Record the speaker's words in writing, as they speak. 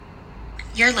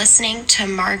You're listening to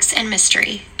Margs and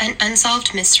Mystery, an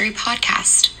unsolved mystery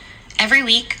podcast. Every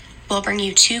week, we'll bring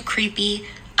you two creepy,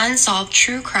 unsolved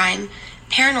true crime,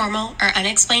 paranormal, or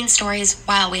unexplained stories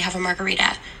while we have a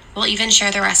margarita. We'll even share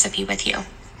the recipe with you.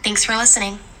 Thanks for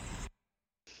listening.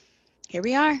 Here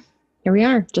we are. Here we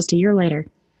are, just a year later.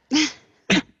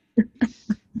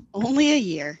 Only a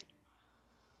year.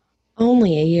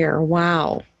 Only a year.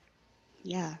 Wow.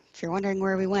 Yeah. If you're wondering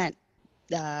where we went,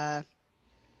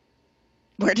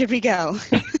 where did we go?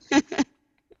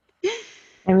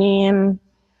 I mean,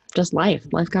 just life.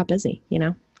 Life got busy, you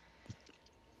know?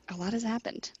 A lot has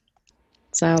happened.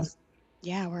 So,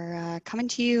 yeah, we're coming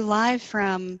to you live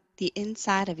from the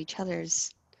inside of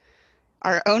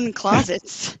our own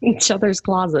closets. each other's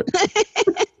closet.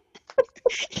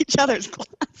 Each other's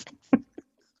closets.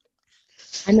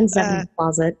 I'm in Zephy's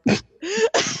closet.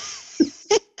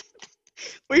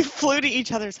 We flew to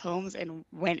each other's homes and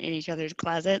went in each other's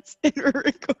closets and we're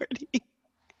recording.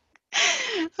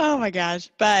 Oh my gosh.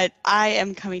 But I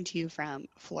am coming to you from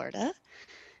Florida.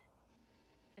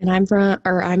 And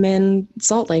I'm in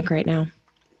Salt Lake right now.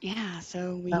 Yeah,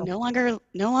 so we no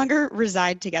longer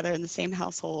reside together in the same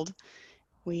household.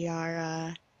 We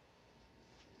are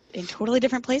in totally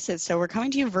different places. So we're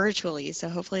coming to you virtually. So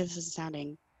hopefully this is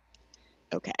sounding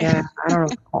okay. Yeah, I don't know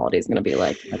what the quality is going to be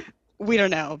like. We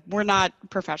don't know. We're not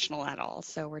professional at all.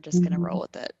 So we're just going to roll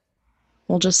with it.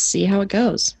 We'll just see how it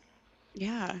goes.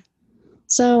 Yeah.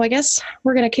 So I guess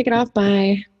we're going to kick it off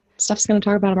by Steph's going to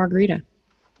talk about a margarita.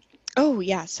 Oh,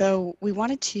 yeah. So we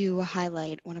wanted to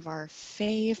highlight one of our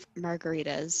fave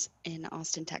margaritas in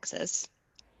Austin, Texas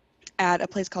at a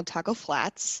place called Taco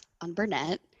Flats on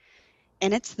Burnett.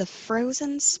 And it's the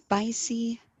frozen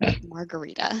spicy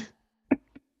margarita.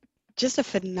 Just a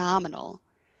phenomenal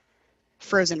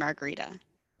frozen margarita.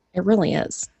 It really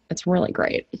is. It's really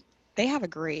great. They have a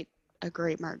great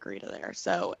margarita there.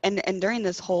 So, and during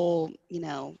this whole,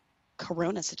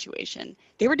 Corona situation,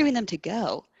 they were doing them to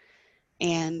go.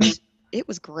 And it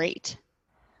was great.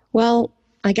 Well,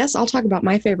 I guess I'll talk about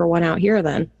my favorite one out here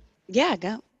then. Yeah,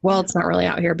 go. Well, it's not really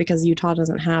out here because Utah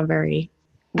doesn't have very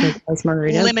good place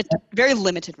margaritas. Very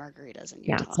limited margaritas in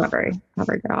Utah. Yeah, it's not very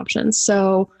good options.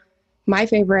 So my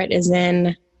favorite is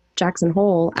in Jackson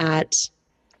Hole at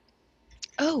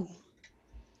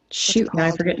shoot, now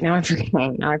I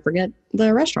forget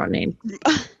the restaurant name.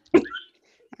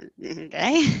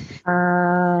 Okay.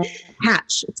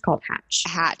 Hatch. It's called Hatch.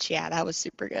 Hatch, yeah, that was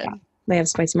super good. Yeah. They have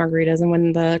spicy margaritas, and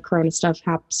when the Corona stuff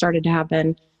started to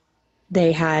happen,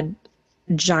 they had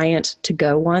giant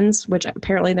to-go ones, which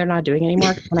apparently they're not doing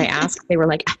anymore. When I asked, they were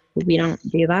like, "We don't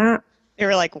do that." They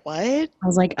were like, "What?" I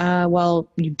was like, well,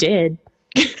 you did."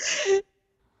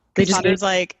 They just was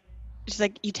like, she's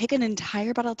like, you take an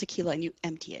entire bottle of tequila and you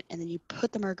empty it, and then you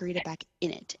put the margarita back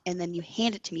in it, and then you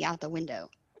hand it to me out the window.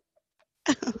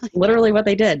 Literally what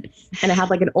they did. And it had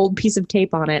like an old piece of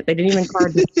tape on it. They didn't even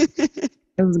card it.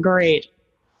 It was great.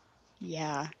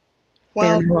 Yeah.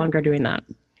 Well, they're no longer doing that.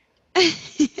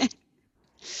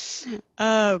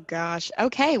 Oh gosh.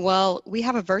 Okay, well, we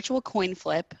have a virtual coin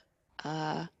flip.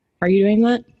 Are you doing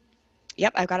that?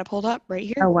 Yep, I've got it pulled up right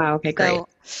here. Oh wow, okay, great.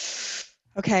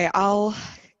 Okay, I'll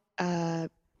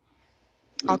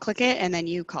click it and then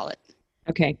you call it.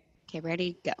 Okay. Okay,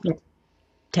 ready? Go. Yeah.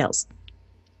 Tails.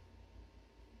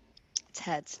 It's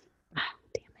heads. Ah,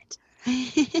 damn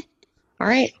it. All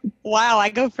right. Wow, I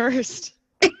go first.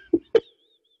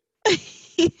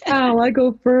 Wow, I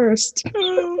go first.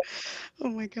 Oh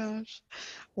my gosh.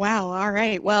 Wow, all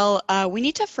right. Well, we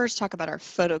need to first talk about our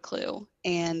photo clue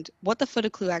and what the photo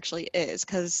clue actually is,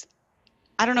 because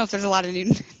I don't know if there's a lot of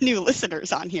new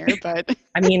listeners on here, but...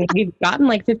 I mean, we've gotten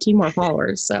like 15 more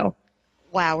followers, so...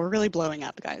 Wow, we're really blowing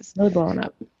up, guys. Really blowing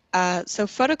up. So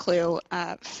photo clue,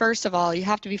 first of all, you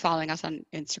have to be following us on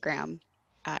Instagram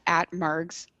at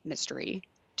Margs Mystery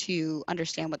to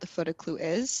understand what the photo clue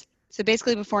is. So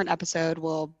basically before an episode,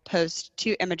 we'll post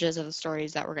 2 images of the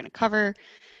stories that we're going to cover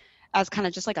as kind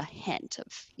of just like a hint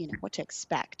of, what to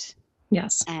expect.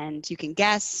 Yes. And you can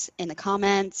guess in the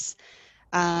comments.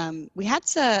 We had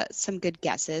some good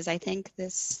guesses, I think,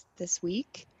 this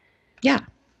week. Yeah.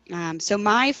 So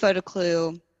my photo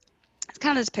clue, it's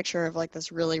kind of this picture of like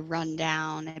this really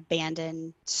rundown,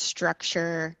 abandoned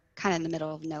structure, kind of in the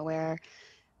middle of nowhere.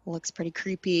 Looks pretty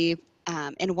creepy.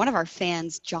 And one of our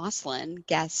fans, Jocelyn,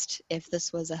 guessed if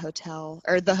this was a hotel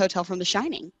or the hotel from The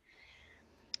Shining,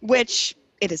 which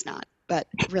it is not, but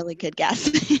really good guess.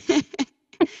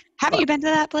 Haven't you been to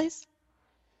that place?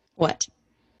 What?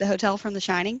 The hotel from The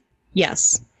Shining?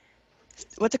 Yes.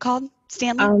 What's it called?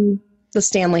 Stanley? The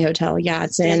Stanley Hotel. Yeah,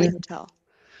 it's Stanley in Hotel.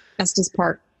 Estes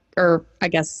Park, or I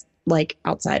guess like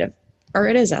outside of or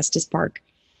it is Estes Park.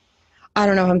 I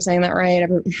don't know if I'm saying that right.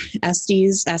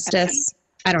 Estes.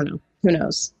 I don't know. Who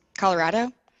knows?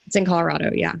 Colorado? It's in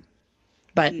Colorado, yeah.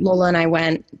 But Mm. Lola and I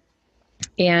went,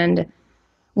 and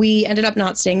we ended up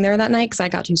not staying there that night because I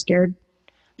got too scared.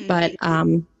 But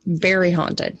very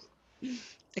haunted.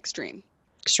 Extreme.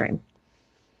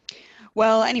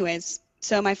 Well, anyways,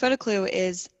 so my photo clue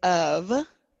is of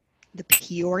the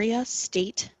Peoria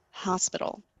State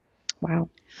Hospital. Wow.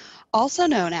 Also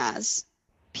known as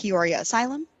Peoria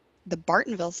Asylum, the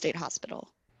Bartonville State Hospital,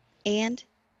 and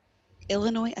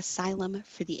Illinois Asylum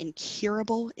for the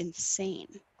Incurable Insane.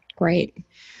 Great.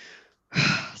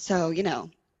 So,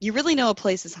 you really know a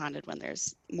place is haunted when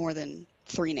there's more than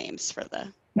 3 names for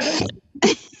the building.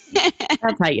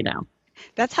 That's how you know.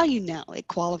 That's how you know it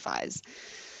qualifies.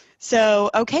 So,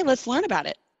 okay, let's learn about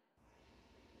it.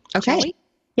 Okay. Shall we?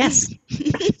 Yes.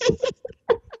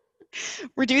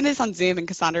 We're doing this on Zoom, and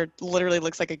Cassandra literally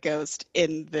looks like a ghost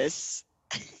in this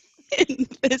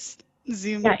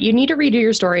Zoom. Yeah, you need to redo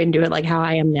your story and do it like how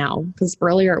I am now, because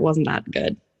earlier it wasn't that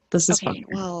good. This is fun.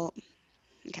 Well,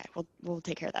 okay, we'll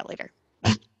take care of that later.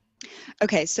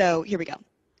 Okay, so here we go.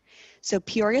 So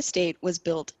Peoria State was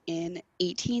built in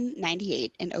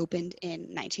 1898 and opened in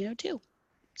 1902.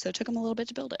 So it took them a little bit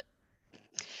to build it.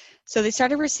 So they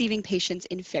started receiving patients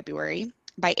in February.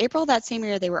 By April that same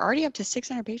year, they were already up to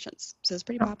 600 patients. So it's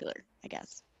pretty popular, I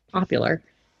guess. Popular.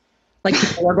 Like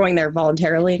people were going there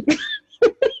voluntarily.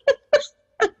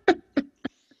 It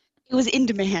was in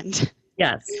demand.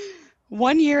 Yes.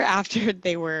 1 year after,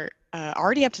 they were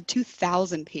already up to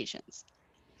 2,000 patients.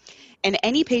 And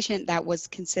any patient that was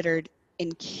considered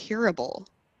incurable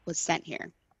was sent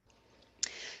here.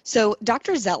 So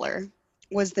Dr. Zeller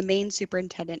was the main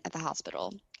superintendent at the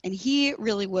hospital, and he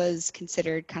really was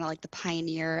considered kind of like the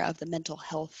pioneer of the mental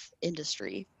health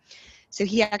industry. So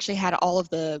he actually had all of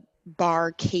the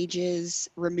bar cages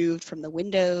removed from the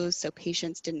windows so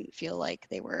patients didn't feel like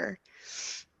they were,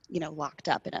 locked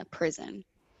up in a prison.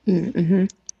 Mm-hmm.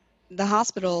 The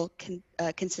hospital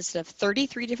consisted of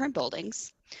 33 different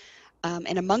buildings.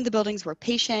 And among the buildings were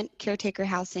patient, caretaker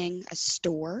housing, a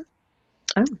store,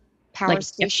 power like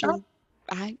station.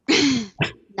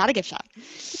 Not a gift shop.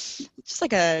 Just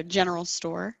like a general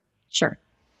store. Sure.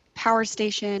 Power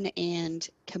station and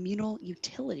communal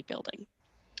utility building.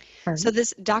 Right. So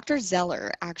this Dr.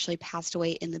 Zeller actually passed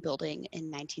away in the building in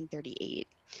 1938.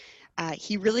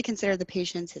 He really considered the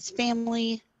patients his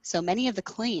family. So many of the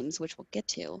claims, which we'll get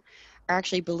to, are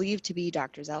actually believed to be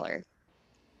Dr. Zeller.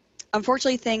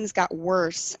 Unfortunately, things got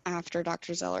worse after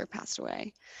Dr. Zeller passed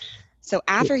away. So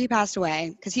after he passed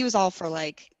away, because he was all for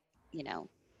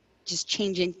just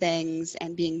changing things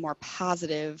and being more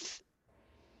positive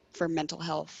for mental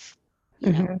health,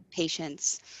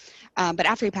 patients. But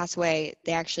after he passed away,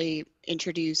 they actually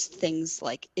introduced things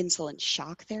like insulin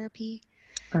shock therapy,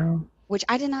 which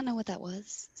I did not know what that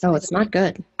was. So it's not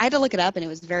good. I had to look it up, and it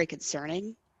was very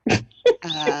concerning.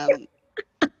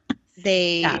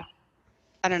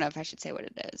 I don't know if I should say what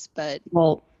it is, but...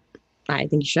 Well, I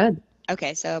think you should.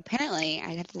 Okay, so apparently,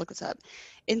 I had to look this up.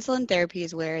 Insulin therapy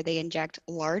is where they inject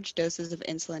large doses of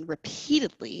insulin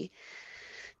repeatedly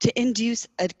to induce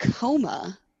a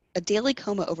daily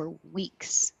coma over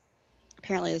weeks.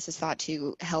 Apparently, this is thought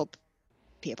to help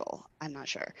people. I'm not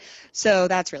sure. So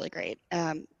that's really great.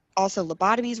 Also,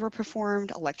 lobotomies were performed.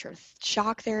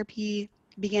 Electroshock therapy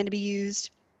began to be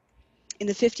used. In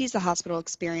the 50s, the hospital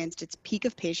experienced its peak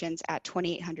of patients at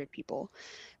 2,800 people.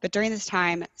 But during this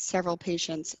time, several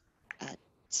patients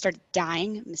started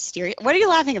dying mysteriously. What are you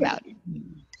laughing about?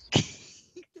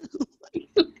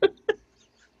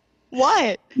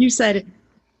 What? You said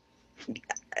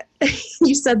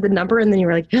the number, and then you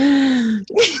were like,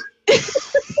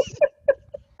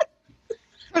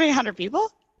 2,800 people?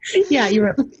 Yeah, you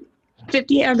were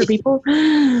 5,800 people.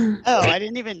 Oh, I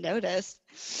didn't even notice.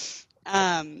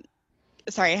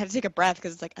 Sorry, I had to take a breath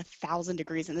because it's like 1,000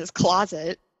 degrees in this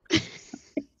closet.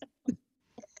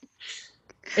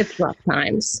 It's rough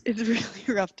times. It's really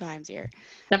rough times here.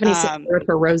 Stephanie's sitting there with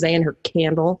her rosé and her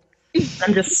candle.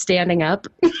 I'm just standing up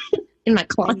in my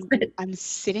closet. I'm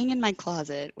sitting in my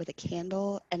closet with a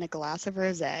candle and a glass of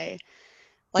rosé.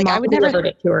 Like Mom I would never delivered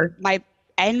it to her.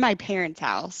 In my parents'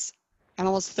 house. I'm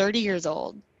almost 30 years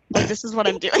old. Like this is what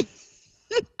I'm doing.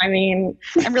 I mean,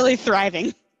 I'm really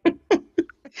thriving.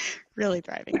 Really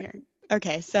thriving here.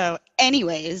 Okay, so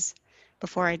anyways,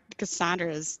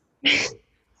 Cassandra's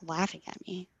laughing at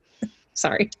me.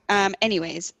 Sorry.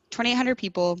 Anyways, 2,800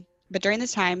 people, but during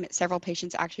this time, several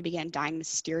patients actually began dying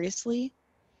mysteriously.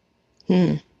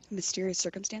 Mysterious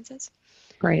circumstances.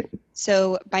 Right.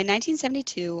 So by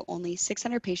 1972, only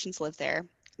 600 patients lived there.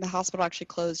 The hospital actually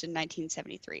closed in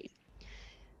 1973.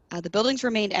 The buildings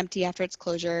remained empty after its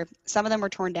closure. Some of them were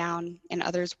torn down, and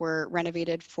others were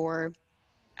renovated for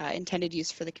intended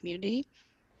use for the community.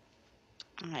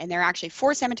 And there are actually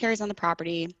 4 cemeteries on the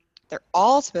property. They're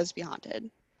all supposed to be haunted,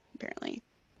 apparently.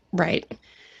 Right.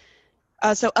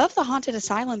 So of the haunted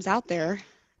asylums out there,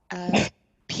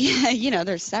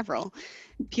 there's several.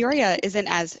 Peoria isn't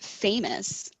as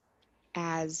famous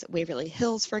as Waverly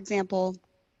Hills, for example,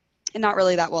 and not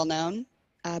really that well known.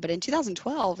 But in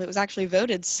 2012, it was actually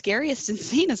voted scariest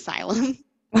insane asylum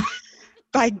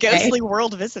by Ghostly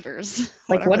World visitors.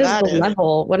 Like, what is the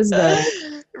level? What is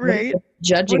the, right. What is the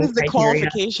judging What is the criteria?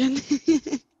 qualification?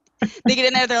 They get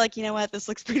in there, they're like, you know what, this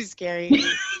looks pretty scary.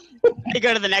 They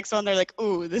go to the next one, they're like,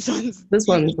 ooh, this one's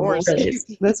more scary.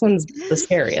 This one's the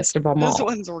scariest of them all. This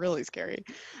one's really scary.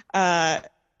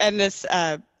 And this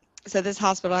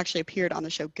hospital actually appeared on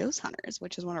the show Ghost Hunters,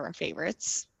 which is one of our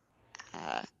favorites.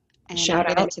 And Shout I'll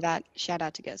get out. into that. Shout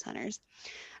out to Ghost Hunters.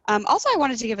 Also, I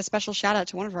wanted to give a special shout out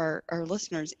to one of our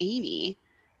listeners, Amy,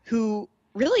 who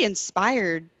really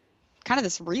inspired kind of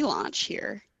this relaunch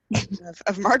here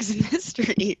of Marks and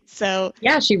Mystery. So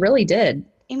Yeah, she really did.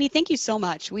 Amy, thank you so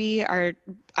much. You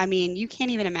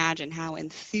can't even imagine how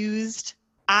enthused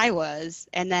I was,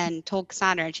 and then told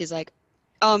Cassandra, and she's like,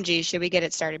 OMG, should we get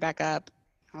it started back up?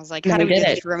 I was like, how do we do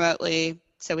this remotely?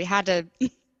 So we had to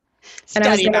study and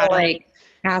I was about it.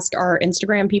 Ask our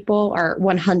Instagram people, our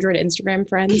 100 Instagram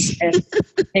friends,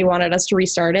 if they wanted us to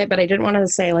restart it, but I didn't want to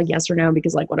say like yes or no,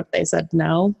 because like, what if they said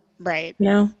no? Right.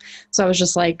 No. So I was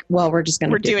just like, well, we're just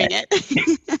going to do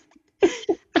it.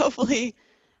 Hopefully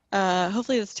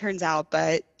this turns out,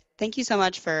 but thank you so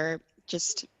much for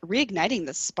just reigniting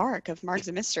the spark of Marks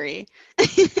and Mystery.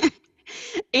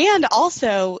 And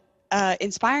also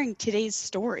inspiring today's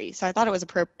story. So I thought it was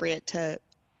appropriate to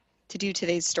do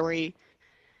today's story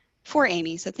for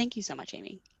Amy. So thank you so much,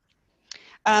 Amy.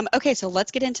 Okay, so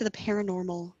let's get into the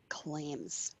paranormal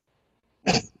claims.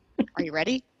 Are you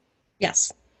ready?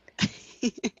 Yes.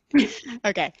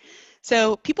 Okay.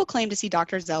 So people claim to see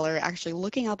Dr. Zeller actually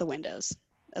looking out the windows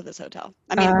of this hotel.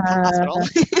 Hospital.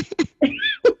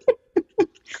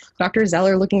 Dr.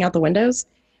 Zeller looking out the windows?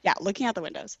 Yeah, looking out the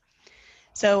windows.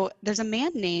 So there's a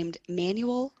man named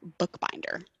Manuel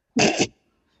Bookbinder.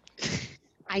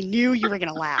 I knew you were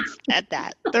going to laugh at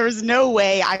that. There was no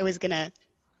way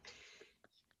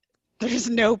there's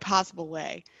no possible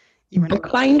way. You were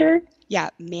Bookbinder? Yeah,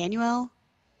 Manuel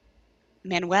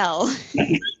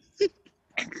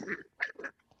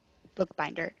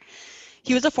Bookbinder.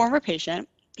 He was a former patient.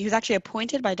 He was actually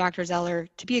appointed by Dr. Zeller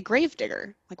to be a grave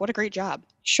digger. Like, what a great job.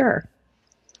 Sure.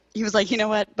 He was like, you know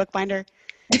what, Bookbinder?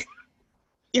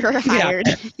 You're hired.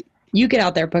 You get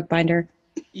out there, Bookbinder.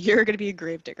 You're going to be a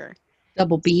grave digger.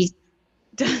 Double B.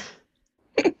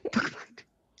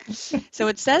 So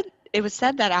it was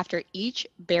said that after each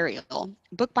burial,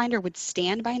 Bookbinder would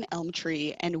stand by an elm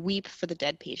tree and weep for the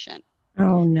dead patient.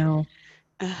 Oh, no.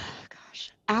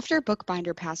 Gosh. After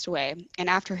Bookbinder passed away, and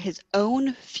after his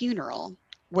own funeral,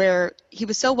 where he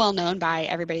was so well known by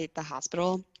everybody at the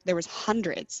hospital, there was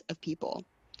hundreds of people.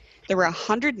 There were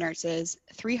 100 nurses,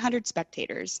 300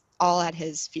 spectators, all at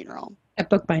his funeral. At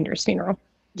Bookbinder's funeral?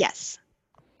 Yes,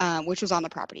 which was on the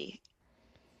property.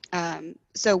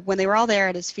 So when they were all there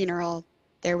at his funeral,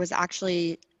 there was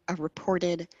actually a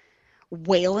reported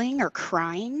wailing or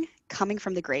crying coming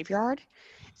from the graveyard.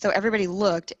 So everybody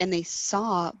looked and they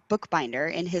saw Bookbinder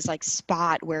in his like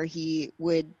spot where he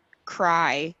would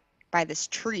cry by this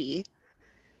tree.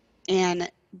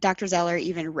 And Dr. Zeller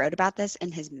even wrote about this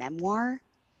in his memoir.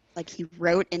 Like he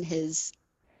wrote in his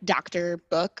doctor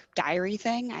book diary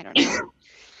thing, I don't know,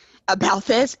 about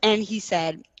this. And he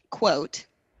said, quote,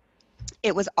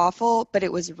 "It was awful, but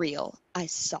it was real. I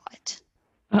saw it."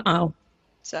 Uh-oh.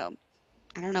 So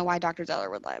I don't know why Dr. Zeller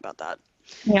would lie about that.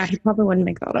 Yeah, he probably wouldn't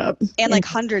make that up. And like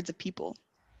hundreds of people.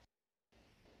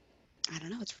 I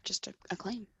don't know. It's just a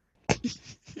claim.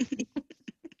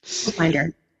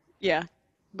 Bookbinder. Yeah,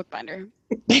 Bookbinder.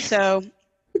 So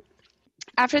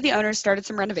after the owners started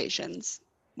some renovations,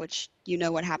 which you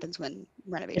know what happens when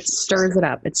renovations. It stirs it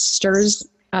up. It stirs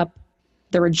up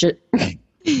the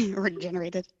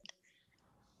regenerated.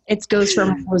 It goes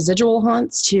from residual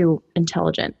haunts to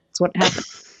intelligent. That's what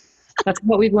happens. That's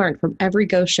what we've learned from every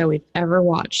ghost show we've ever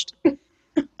watched.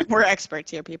 We're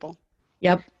experts here, people.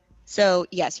 Yep. So,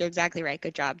 yes, you're exactly right.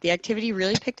 Good job. The activity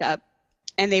really picked up,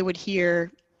 and the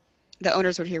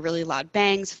owners would hear really loud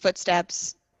bangs,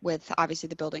 footsteps, with obviously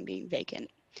the building being vacant.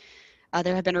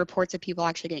 There have been reports of people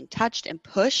actually getting touched and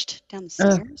pushed down the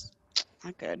stairs.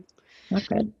 Not good. Not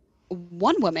good.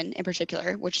 One woman in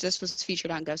particular, which this was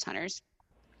featured on Ghost Hunters,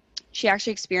 she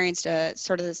actually experienced a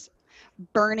sort of this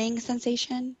burning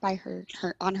sensation by her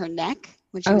on her neck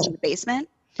when she was in the basement.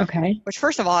 Okay. Which,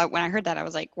 first of all, when I heard that, I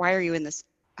was like, why are you in this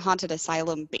haunted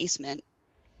asylum basement?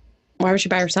 Why was she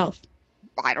by herself?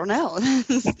 I don't know.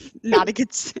 Not a good.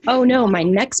 Oh no, my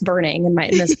neck's burning in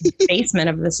this basement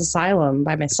of this asylum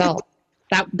by myself.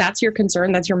 That's your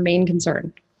concern. That's your main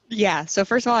concern. Yeah. So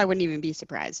first of all, I wouldn't even be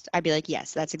surprised. I'd be like,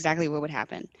 yes, that's exactly what would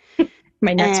happen.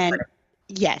 My neck's And burning.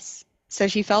 yes, so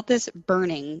she felt this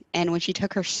burning, and when she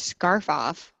took her scarf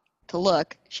off to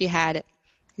look, she had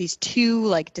these two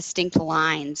like distinct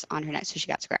lines on her neck, so she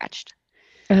got scratched.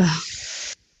 Ugh.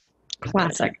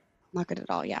 Classic. Not good at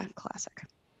all. Yeah, classic.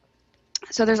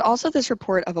 So there's also this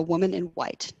report of a woman in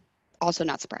white. Also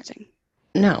not surprising.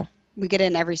 No, We get it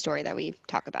in every story that we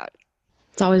talk about.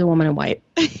 it's always a woman in white.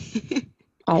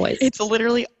 Always. It's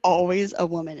literally always a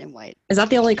woman in white. Is that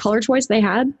the only color choice they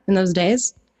had in those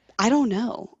days? I don't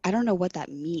know. I don't know what that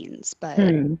means, but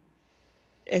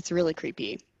it's really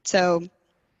creepy. So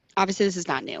obviously this is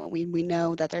not new. We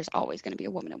know that there's always going to be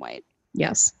a woman in white.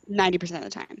 Yes. 90% of the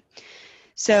time.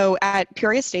 So at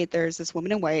Peoria State, there's this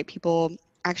woman in white. People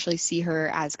actually see her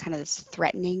as kind of this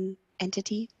threatening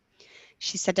entity.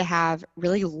 She's said to have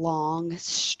really long,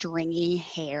 stringy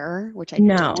hair, which I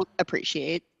don't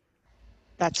appreciate.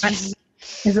 That's just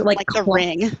Is it like the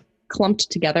ring.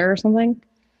 Clumped together or something?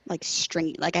 Like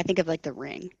stringy. Like I think of like the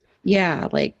ring. Yeah,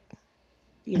 like,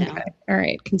 You know. Okay. All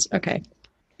right. Okay.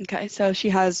 Okay, so she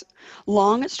has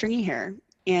long, stringy hair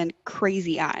and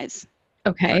crazy eyes.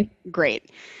 Okay. Great.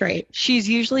 Great. She's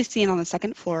usually seen on the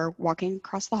second floor walking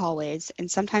across the hallways, and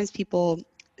sometimes people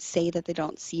say that they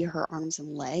don't see her arms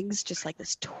and legs, just like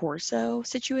this torso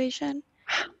situation,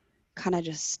 kind of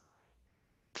just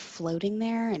floating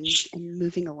there and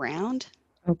moving around.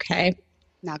 Okay.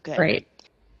 Not good. Great.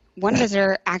 One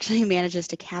visitor actually manages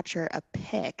to capture a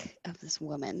pic of this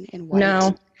woman in white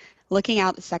No. looking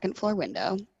out the second floor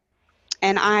window.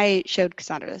 And I showed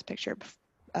Cassandra this picture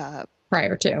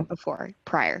Prior to.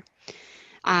 prior.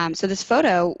 So this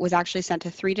photo was actually sent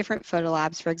to 3 different photo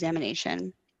labs for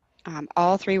examination.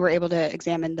 All 3 were able to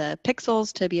examine the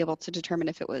pixels to be able to determine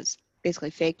if it was basically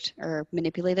faked or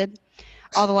manipulated.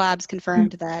 All the labs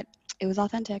confirmed that it was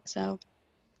authentic. So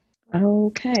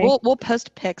Okay. we'll post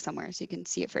a pic somewhere so you can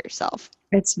see it for yourself.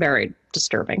 It's very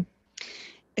disturbing.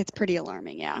 It's pretty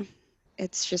alarming, yeah.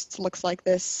 It's just looks like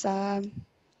this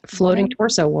Floating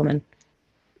torso woman.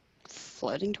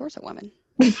 floating torso woman.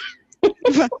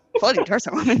 Floating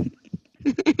torso woman.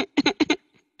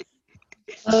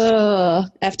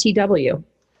 FTW.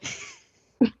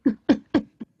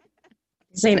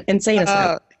 Insane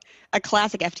asylum. A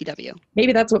classic FTW.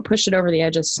 Maybe that's what pushed it over the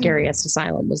edge of scariest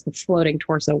asylum was the floating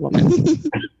torso woman.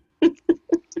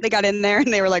 They got in there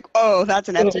and they were like, oh, that's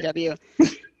an FTW.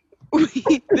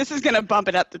 This is going to bump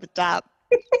it up to the top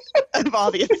of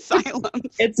all the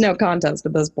asylums. It's no contest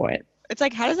at this point. It's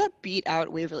like, how does that beat out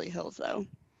Waverly Hills, though?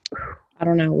 I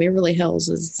don't know. Waverly Hills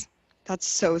is That's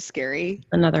so scary.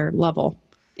 another level.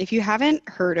 If you haven't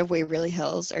heard of Waverly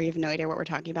Hills or you have no idea what we're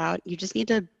talking about, you just need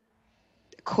to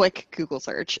quick Google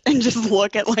search and just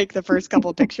look at like the first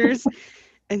couple pictures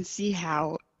and see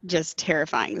how just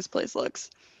terrifying this place looks.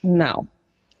 No.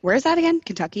 Where is that again?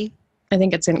 Kentucky? I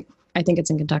think it's in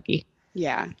Kentucky.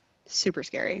 Yeah, super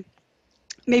scary.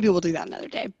 Maybe we'll do that another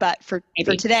day. But for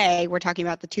today, we're talking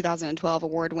about the 2012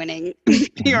 award-winning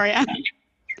Peoria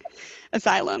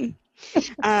Asylum.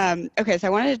 Okay, so I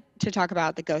wanted to talk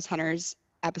about the Ghost Hunters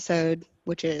episode,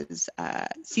 which is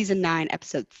season 9,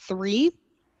 episode 3.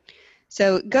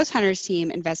 So Ghost Hunters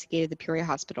team investigated the Peoria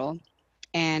Hospital,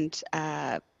 and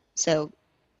so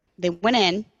they went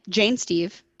in, Jane,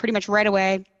 Steve, pretty much right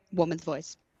away, woman's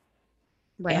voice,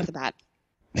 right off the bat.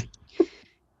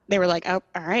 They were like, oh,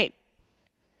 all right.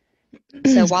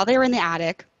 So while they were in the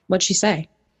attic. What'd she say?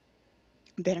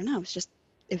 They don't know. It was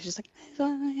just like,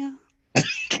 yeah.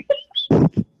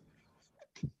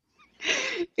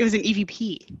 It was an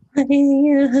EVP.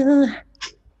 An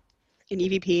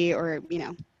EVP or,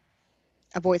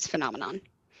 a voice phenomenon.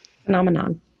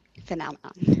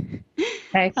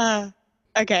 Okay.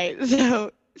 Okay,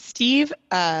 so Steve,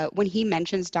 when he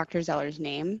mentions Dr. Zeller's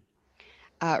name,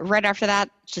 right after that,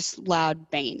 just loud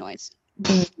banging noise.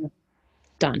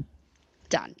 Done.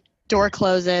 Door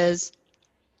closes.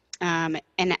 And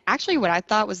actually what I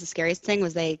thought was the scariest thing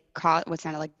was they caught what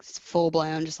sounded like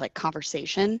full-blown just like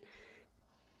conversation.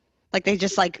 Like they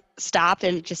just like stopped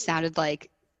and it just sounded like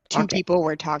two people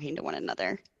were talking to one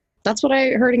another. That's what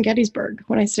I heard in Gettysburg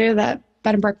when I stayed at that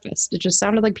bed and breakfast. It just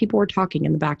sounded like people were talking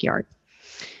in the backyard.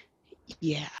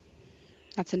 Yeah.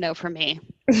 That's a no for me.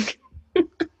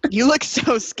 You look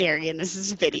so scary in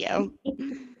this video.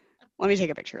 Let me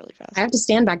take a picture really fast. I have to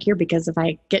stand back here because if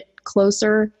I get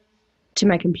closer to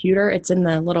my computer, it's in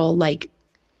the little like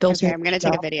built-in. Okay, I'm going to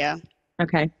take a video.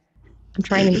 Okay. I'm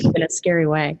trying to move in a scary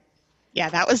way. Yeah,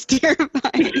 that was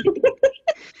terrifying.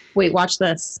 Wait, watch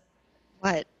this.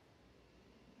 What?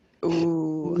 Ooh.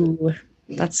 Ooh,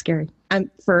 that's scary. I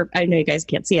know you guys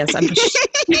can't see us. I'm just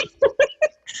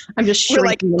I'm just We're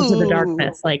like, shrinking into the ooh.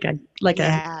 darkness like a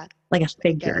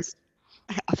figure. Yes.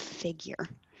 A figure.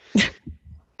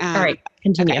 All right,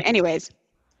 continue. Okay, anyways,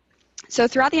 so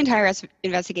throughout the entire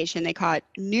investigation, they caught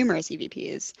numerous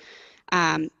EVPs,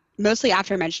 mostly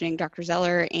after mentioning Dr.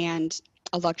 Zeller and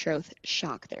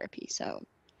electroshock therapy. So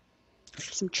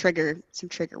some trigger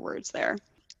words there.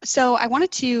 So I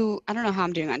wanted to, I don't know how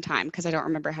I'm doing on time because I don't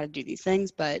remember how to do these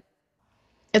things, but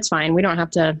It's fine. We don't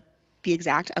have to. be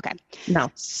exact. Okay.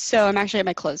 No. So I'm actually at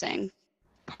my closing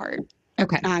part.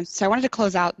 Okay. So I wanted to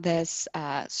close out this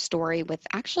story with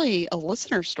actually a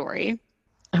listener story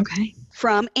Okay.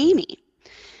 from Amy.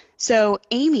 So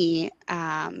Amy,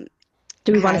 Do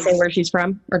we want to say where she's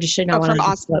from, or does she not want from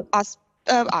to?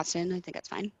 Austin. I think that's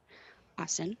fine.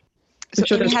 Austin. I'm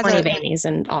sure Amy there's has plenty of Amy's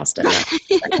in Austin.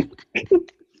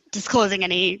 disclosing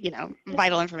any,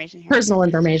 vital information here. Personal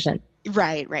information.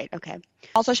 Right. Okay.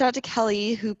 Also, shout out to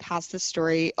Kelly who passed this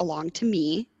story along to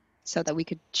me so that we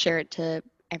could share it to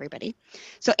everybody.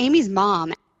 So Amy's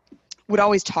mom would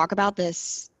always talk about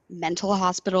this mental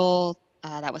hospital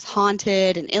that was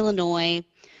haunted in Illinois.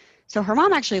 So her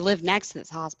mom actually lived next to this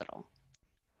hospital,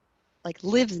 like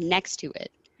lives next to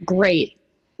it. Great.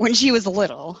 When she was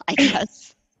little, I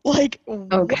guess.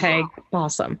 Okay. Wow.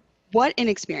 Awesome. What an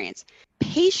experience.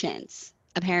 Patients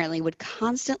apparently would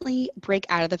constantly break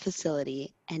out of the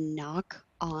facility and knock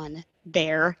on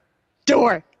their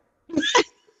door.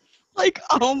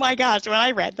 Oh my gosh, when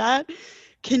I read that,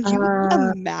 can you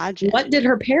imagine? What did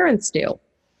her parents do?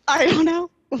 I don't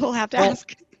know. We'll have to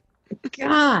ask.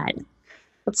 God.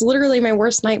 That's literally my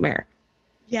worst nightmare.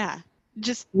 Yeah.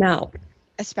 Just No.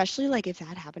 especially if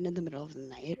that happened in the middle of the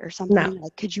night or something. No.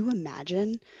 Could you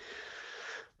imagine?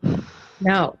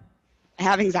 No. I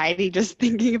have anxiety just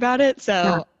thinking about it.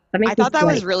 So I thought that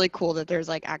was really cool that there's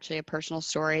actually a personal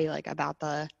story about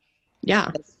the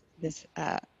this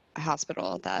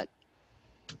hospital that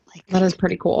is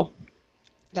pretty cool.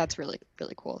 That's really,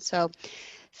 really cool. So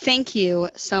thank you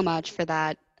so much for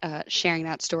that, sharing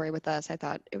that story with us. I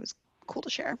thought it was cool to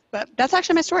share, but that's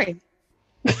actually my story.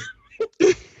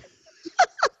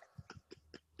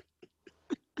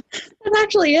 That's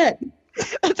actually it.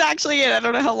 That's actually it. I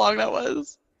don't know how long that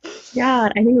was. Yeah,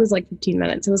 I think it was 15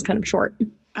 minutes. It was kind of short.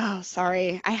 Oh,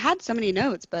 sorry. I had so many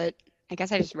notes, but I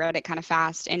guess I just read it kind of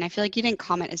fast. And I feel like you didn't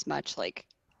comment as much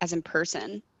as in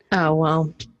person. Oh,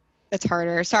 well. It's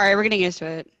harder. Sorry, we're getting used to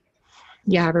it.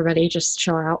 Yeah, everybody just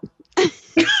chill out.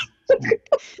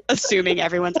 Assuming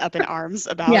everyone's up in arms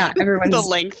about everyone's the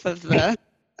length of the...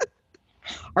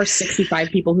 Our 65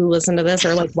 people who listen to this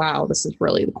are like, wow,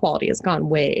 the quality has gone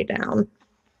way down.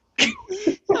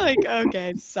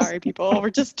 Okay, sorry, people. We're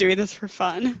just doing this for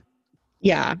fun.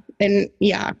 Yeah. And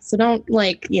so don't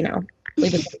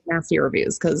leave us nasty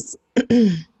reviews because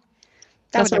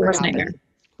that's my worst nightmare.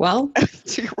 Well,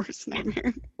 it's your worst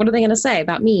nightmare. What are they going to say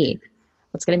about me?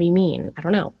 What's going to be mean? I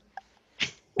don't know.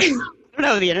 I don't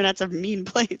know. The internet's a mean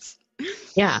place.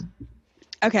 Yeah.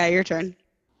 Okay, your turn.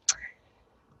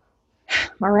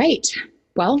 All right.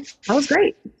 Well, that was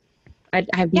great.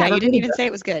 I've never. You didn't even say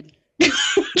it was good.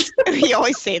 You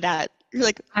always say that. You're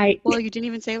like, well, you didn't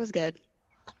even say it was good.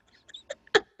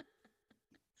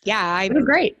 Yeah, it was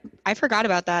great. I forgot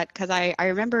about that because I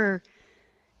remember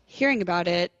hearing about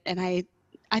it, and I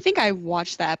think I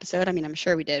watched the episode. I mean, I'm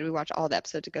sure we did. We watched all the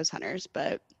episodes of Ghost Hunters,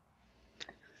 but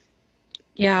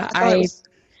yeah, it was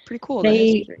pretty cool.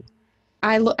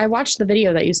 I watched the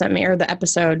video that you sent me, or the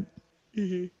episode,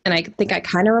 and I think I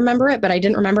kind of remember it, but I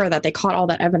didn't remember that they caught all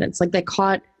that evidence. They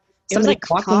caught somebody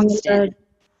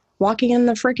walking in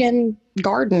the freaking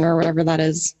garden or whatever that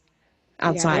is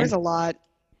outside. Yeah,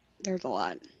 there's a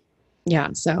lot. Yeah.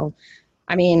 So,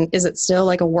 I mean, is it still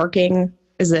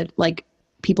is it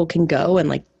people can go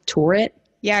and tour it?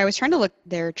 Yeah, I was trying to look.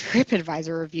 Their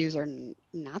TripAdvisor reviews are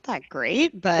not that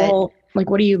great, but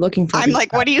what are you looking for? I'm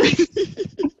what do you,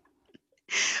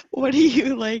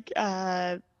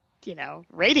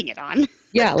 rating it on?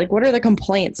 Yeah. What are the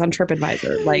complaints on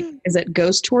TripAdvisor? Is it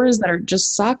ghost tours that are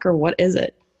just suck or what is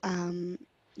it?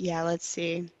 Yeah, let's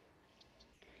see.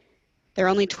 There are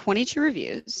only 22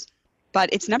 reviews, but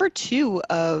it's number 2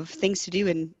 of things to do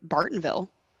in Bartonville.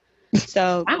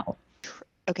 So, wow.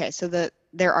 Okay, so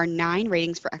there are 9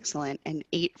 ratings for excellent and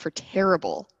 8 for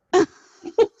terrible.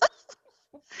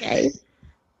 Okay.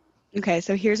 Okay,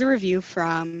 so here's a review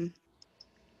from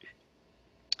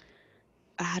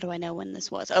how do I know when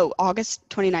this was? Oh, August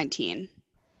 2019.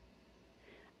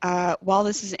 While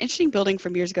this is an interesting building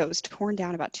from years ago, it was torn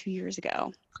down about 2 years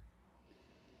ago.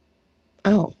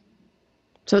 Oh.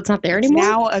 So it's not there It's anymore?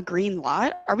 now a green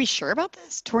lot. Are we sure about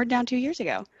this? Torn down 2 years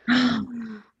ago.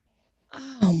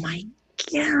 Oh my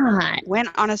God. Went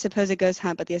on a supposed ghost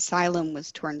hunt, but the asylum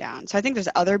was torn down. So I think there's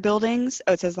other buildings.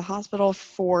 Oh, it says the hospital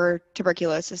for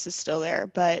tuberculosis is still there,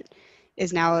 but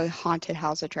is now a haunted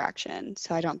house attraction.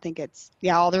 So I don't think it's,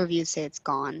 all the reviews say it's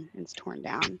gone. It's torn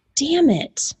down. Damn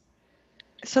it.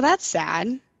 So that's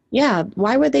sad. Yeah.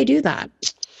 Why would they do that?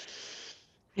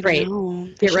 I don't Great. know.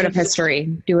 Get rid of history.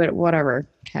 Do it, whatever.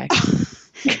 Okay.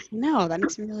 No, that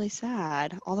makes me really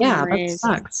sad. All the Yeah, that memories.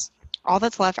 sucks. All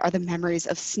that's left are the memories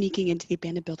of sneaking into the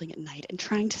abandoned building at night and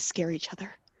trying to scare each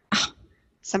other.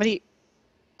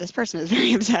 This person is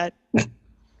very upset.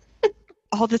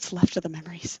 All that's left are the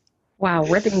memories. Wow,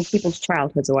 ripping people's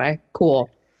childhoods away. Cool.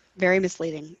 Very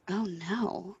misleading. Oh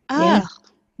no. Yeah. Ugh.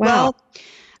 Wow. Well,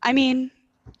 I mean,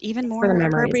 even For the more memories.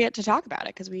 appropriate to talk about it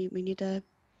because we need to.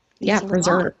 Yeah, to live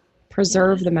on.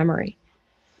 preserve the memory.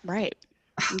 Right.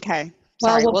 Okay.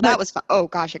 Well, Sorry. we'll That put- was fun. Oh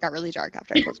gosh, it got really dark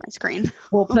after I closed my screen.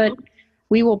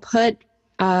 We will put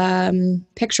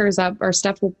pictures up or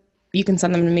stuff. You can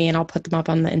send them to me and I'll put them up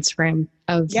on the Instagram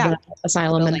of the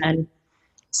asylum, and then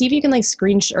see if you can like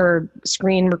screen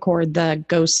record the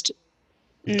ghost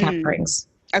capturings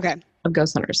Okay. of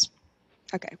ghost hunters.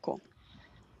 Okay. Cool.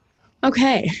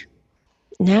 Okay.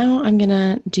 Now I'm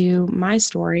gonna do my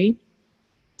story.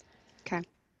 Okay.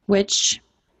 Which,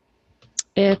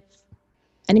 if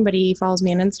anybody follows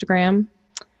me on Instagram,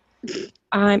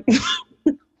 I'm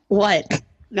what?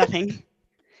 Nothing.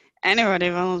 Anybody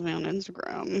follows me on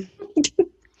Instagram.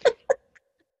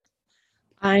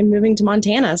 I'm moving to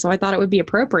Montana, so I thought it would be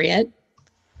appropriate.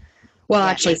 Well,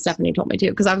 actually, Stephanie told me to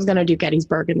because I was going to do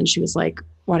Gettysburg, and then she was like,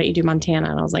 "Why don't you do Montana?"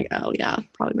 And I was like, "Oh yeah,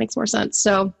 probably makes more sense."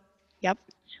 So, Yep.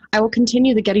 I will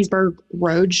continue the Gettysburg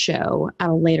Road Show at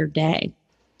a later day.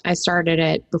 I started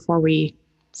it before we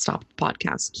stopped the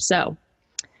podcast. So,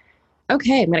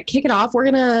 okay, I'm going to kick it off. We're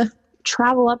going to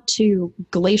travel up to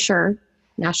Glacier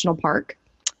National Park.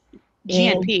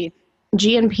 GNP.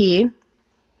 GNP.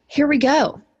 Here we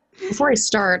go. Before I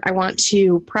start, I want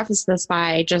to preface this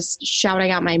by just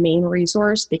shouting out my main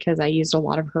resource because I used a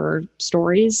lot of her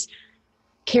stories.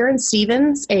 Karen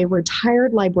Stevens, a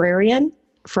retired librarian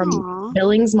from Aw.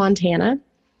 Billings, Montana.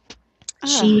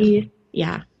 She,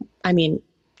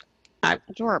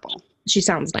 Adorable. she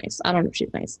sounds nice. I don't know if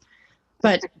she's nice,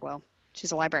 but Well,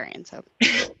 she's a librarian, so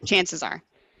chances are.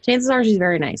 chances are she's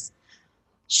very nice.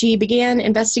 She began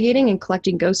investigating and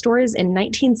collecting ghost stories in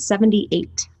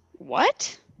 1978.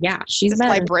 What? Yeah, she's This been,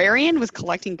 librarian was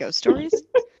collecting ghost stories?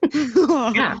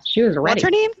 yeah, she was ready. What's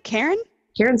her name? Karen?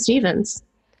 Karen Stevens.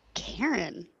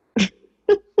 Karen.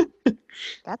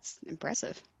 That's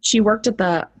impressive. She worked at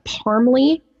the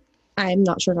Parmley, I'm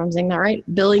not sure if I'm saying that right,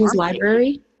 Billings Parmley.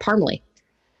 Library. Parmley.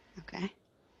 Okay.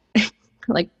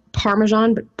 Like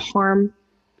Parmesan, but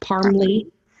Parmley.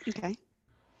 Okay.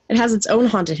 It has its own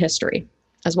haunted history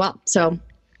as well. So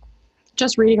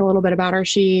just reading a little bit about her,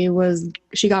 she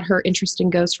got her interest in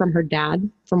ghosts from her dad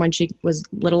from when she was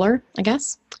littler, I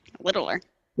guess. Littler.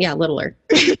 Yeah, littler.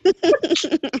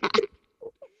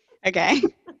 Okay.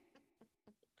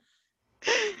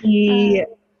 He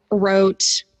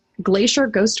wrote Glacier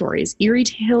Ghost Stories, Eerie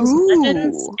Tales, Ooh.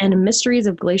 Legends, and Mysteries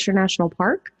of Glacier National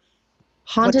Park.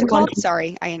 What's it called? Mon-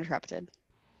 Sorry, I interrupted.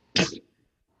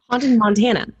 Haunted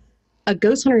Montana, a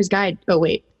ghost hunter's guide. Oh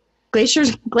wait, Glacier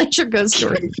Ghost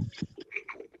Stories.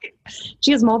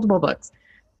 She has multiple books.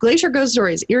 Glacier Ghost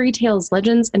Stories, Eerie Tales,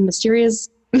 Legends, and Mysterious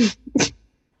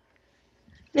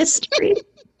Mysteries.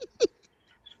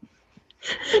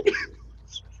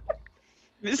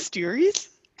 Mysterious?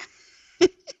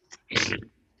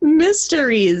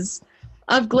 Mysteries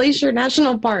of Glacier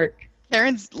National Park.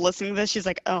 Karen's listening to this. She's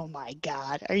like, oh my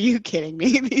God, are you kidding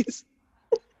me? These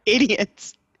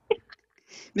idiots.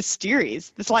 Mysterious.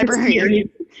 This librarian.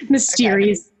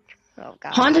 Mysteries. Oh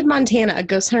God. Haunted Montana, a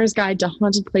ghost hunter's guide to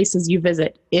haunted places you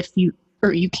visit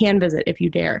you can visit if you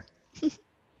dare.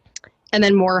 And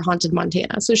then more Haunted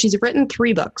Montana. So she's written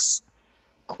 3 books.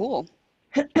 Cool.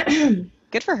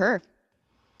 Good for her.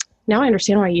 Now I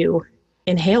understand why you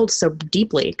inhaled so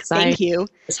deeply because I Thank you.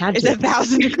 just had It's to.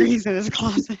 1,000 degrees in this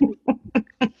closet.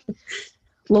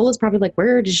 Lola's probably like,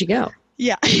 where did she go?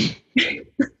 Yeah.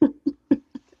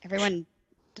 Everyone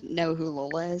know who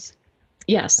Lola is?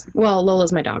 Yes. Well,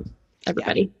 Lola's my dog.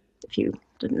 Everybody, if you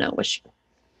didn't know, which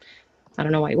I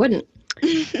don't know why you wouldn't.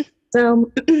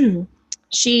 So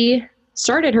she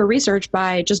started her research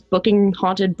by just booking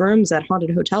haunted rooms at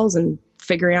haunted hotels and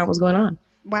figuring out what's going on.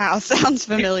 Wow, sounds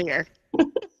familiar.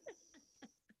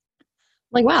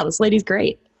 Like, wow, this lady's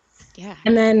great. Yeah.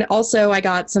 And then also I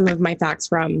got some of my facts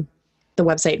from the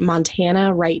website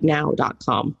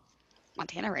montanarightnow.com.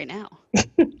 Montana right now.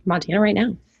 Montana right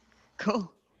now. Cool.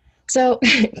 So,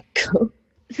 cool.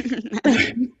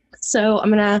 So I'm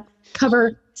going to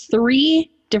cover 3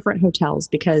 different hotels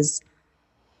because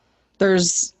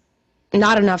there's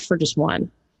not enough for just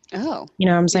one. Oh. You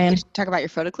know what I'm saying? Talk about your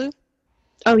photo clue?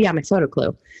 Oh, yeah, my photo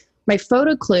clue. My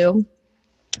photo clue,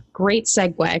 great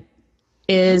segue,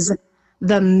 is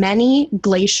the Many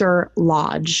Glacier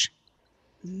Lodge.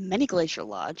 Many Glacier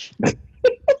Lodge.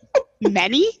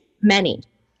 Many? Many.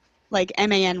 Like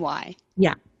M-A-N-Y.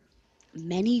 Yeah.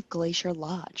 Many Glacier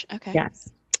Lodge. Okay. Yes.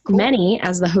 Cool. Many,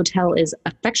 as the hotel is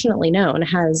affectionately known,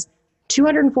 has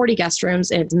 240 guest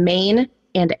rooms in its main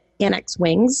and annex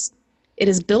wings. It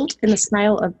is built in the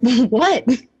style of what?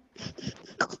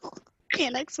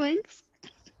 Annex wings?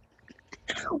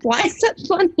 Why is that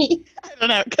funny? I don't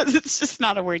know, because it's just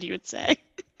not a word you would say.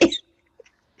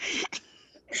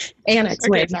 Annex Okay,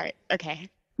 wings. sorry. Okay.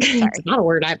 It's not a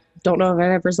word. I don't know if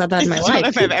I've ever said that in my I don't know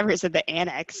life. if I've ever said the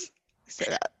annex. So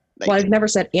that, Well, I've never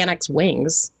said annex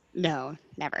wings. No,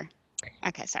 never.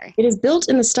 Okay, sorry. It is built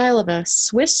in the style of a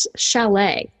Swiss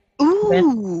chalet.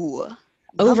 Ooh.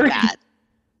 Love Over- that.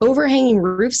 Overhanging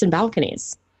roofs and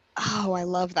balconies. Oh, I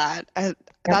love that.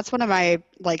 That's one of my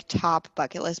top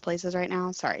bucket list places right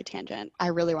now. Sorry, tangent. I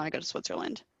really want to go to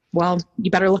Switzerland. Well, you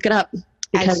better look it up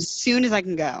because As soon as I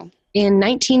can go. in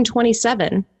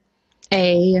 1927,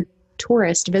 a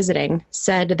tourist visiting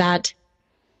said that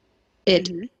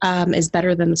it is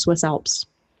better than the Swiss Alps.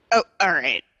 Oh, all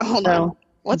right. Hold So, on.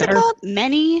 What's better- it called?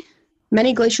 Many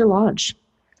Glacier Lodge.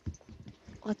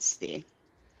 Let's see.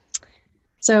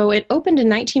 So it opened in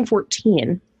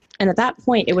 1914, and at that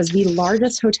point, it was the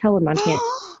largest hotel in Montana.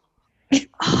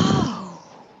 Oh.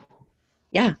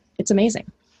 Yeah, it's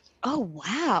amazing. Oh,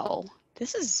 wow.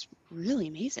 This is really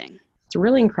amazing. It's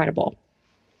really incredible.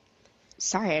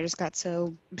 Sorry, I just got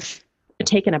so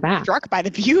Taken aback. struck by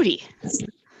the beauty.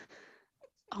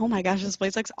 Oh my gosh, this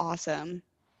place looks awesome.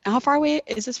 How far away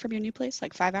is this from your new place?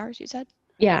 Like 5 hours, you said?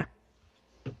 Yeah.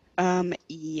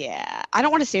 Yeah. I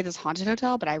don't want to stay at this haunted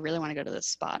hotel, but I really want to go to this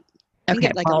spot. We can Okay.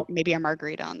 get Well, maybe a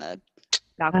margarita on the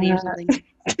balcony or something.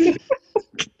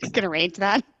 Can arrange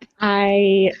that.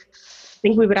 I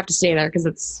think we would have to stay there because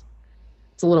it's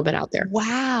a little bit out there.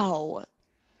 Wow.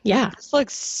 Yeah. This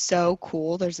looks so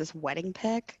cool. There's this wedding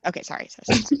pic. Okay, sorry.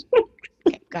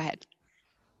 Okay, go ahead.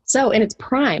 So in its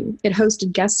prime, it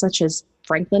hosted guests such as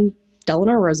Franklin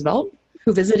Delano Roosevelt,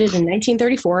 who visited in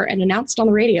 1934 and announced on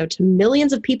the radio to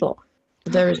millions of people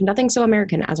that there's nothing so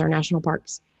American as our national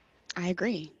parks. I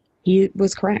agree. He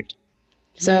was correct.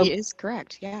 So He is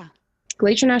correct. Yeah.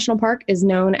 Glacier National Park is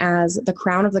known as the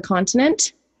crown of the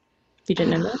continent. If you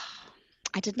didn't know that.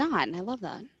 I did not, and I love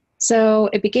that. So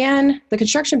the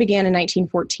construction began in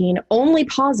 1914, only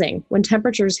pausing when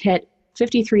temperatures hit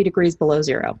 53 degrees below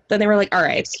zero. Then they were like, all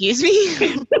right. Excuse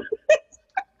me?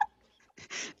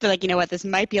 They're like, you know what? This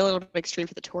might be a little bit extreme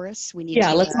for the tourists. We need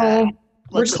to let's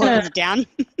close it down.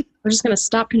 We're just going to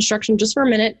stop construction just for a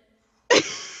minute.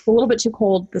 It's a little bit too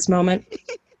cold this moment.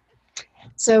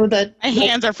 So My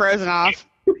hands are frozen off.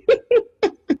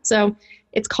 So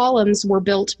its columns were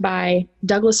built by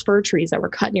Douglas fir trees that were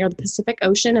cut near the Pacific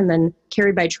Ocean and then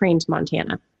carried by train to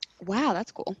Montana. Wow,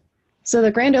 that's cool. So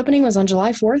the grand opening was on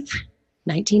July 4th,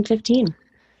 1915.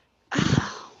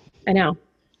 Oh, I know.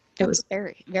 It was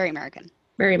very, very American.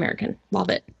 very American. Love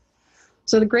it.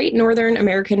 So the Great Northern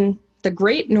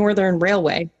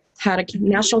Railway had a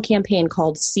national campaign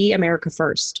called See America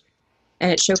First,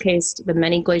 and it showcased the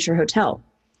Many Glacier Hotel,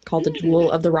 called the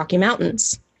Jewel of the Rocky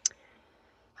Mountains.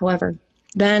 However,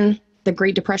 then the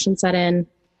Great Depression set in,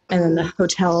 and then the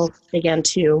hotel began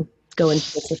to go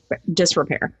into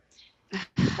disrepair.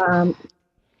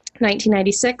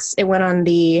 1996, it went on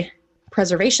the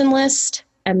preservation list,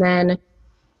 and then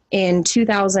in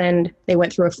 2000, they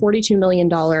went through a $42 million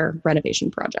renovation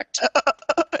project.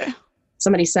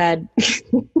 Somebody said...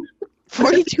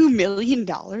 $42 million?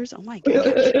 Oh my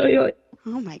gosh.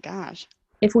 Oh my gosh.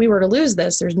 If we were to lose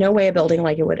this, there's no way a building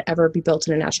like it would ever be built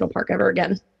in a national park ever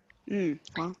again.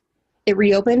 Wow. It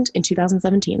reopened in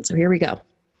 2017, so here we go.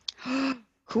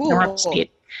 Cool. Now we're up to speed.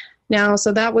 Now,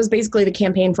 so that was basically the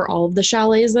campaign for all of the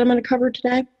chalets that I'm going to cover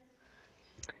today.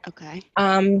 Okay.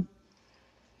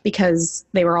 Because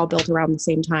they were all built around the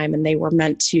same time and they were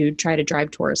meant to try to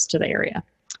drive tourists to the area.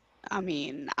 I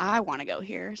mean, I want to go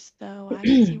here, so I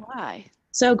can see why.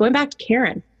 So going back to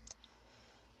Karen,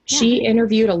 she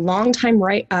interviewed a longtime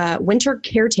winter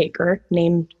caretaker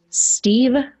named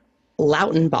Steve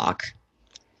Lautenbach.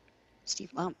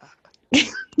 Steve Lombok.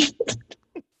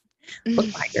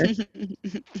 Bookbinder.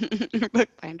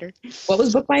 Bookbinder. What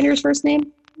was Bookbinder's first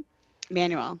name?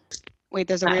 Manuel. Wait,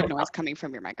 there's a weird noise coming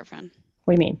from your microphone.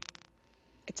 What do you mean?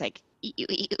 It's like,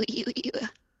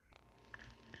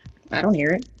 I don't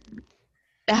hear it.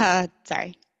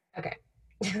 sorry. Okay.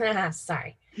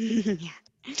 Sorry. Yeah.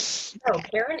 So Okay.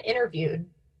 Karen interviewed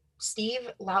Steve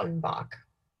Lautenbach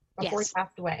before Yes. he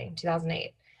passed away in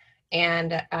 2008.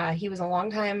 And he was a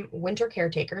longtime winter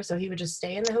caretaker, so he would just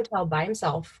stay in the hotel by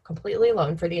himself, completely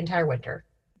alone for the entire winter.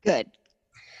 Good.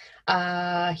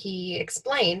 He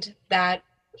explained that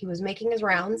he was making his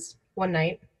rounds one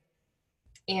night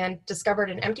and discovered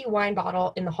an empty wine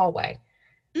bottle in the hallway.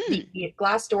 The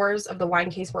glass doors of the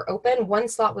wine case were open. One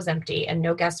slot was empty, and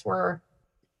no guests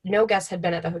had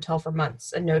been at the hotel for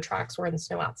months, and no tracks were in the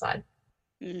snow outside.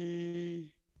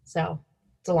 So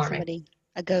it's alarming.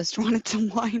 A ghost wanted some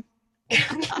wine.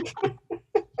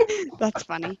 That's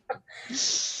funny.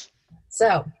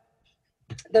 So,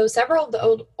 though several of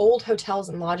the old hotels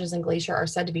and lodges in Glacier are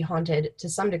said to be haunted to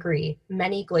some degree,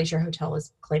 many Glacier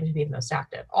hotels claim to be the most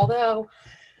active. Although,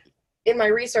 in my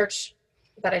research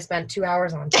that I spent 2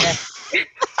 hours on today,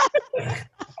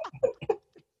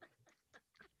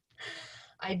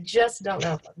 I just don't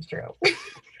know if that's true.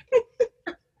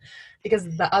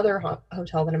 Because the other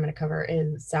hotel that I'm going to cover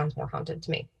sounds more haunted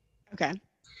to me. Okay.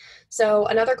 So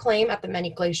another claim at the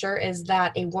Many Glacier is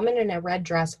that a woman in a red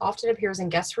dress often appears in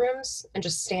guest rooms and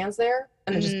just stands there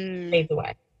and then just fades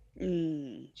away.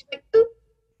 She's like, boop.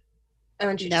 And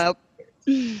then she Nope.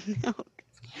 No.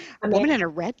 A woman in a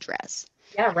red dress.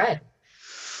 Yeah, red.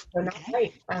 So not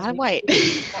white. Not white.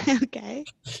 Okay.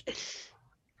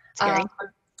 Scary.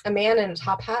 A man in a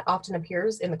top hat often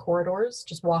appears in the corridors,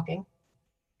 just walking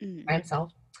by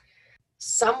himself.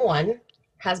 Someone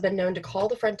has been known to call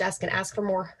the front desk and ask for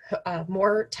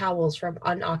more towels from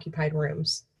unoccupied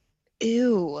rooms.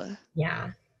 Ew. Yeah.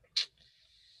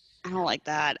 I don't like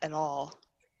that at all.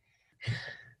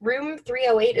 Room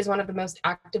 308 is one of the most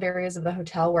active areas of the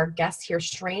hotel where guests hear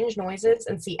strange noises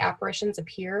and see apparitions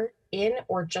appear in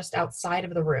or just outside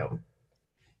of the room.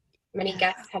 Many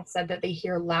guests have said that they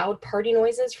hear loud party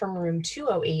noises from room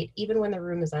 208 even when the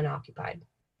room is unoccupied.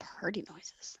 Party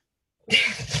noises.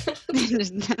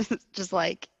 just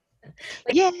like,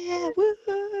 yeah, woo,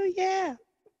 yeah.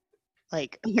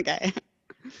 Like, okay.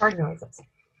 Party noises.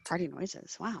 Party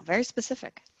noises. Wow, very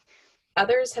specific.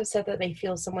 Others have said that they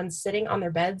feel someone sitting on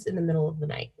their beds in the middle of the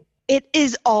night. It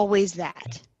is always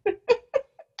that.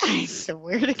 I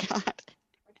swear to God.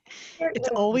 It's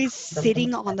always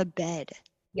sitting on the bed.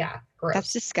 Yeah, gross.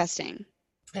 That's disgusting.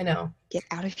 I know. Get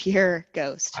out of here,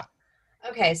 ghost.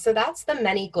 Okay, so that's the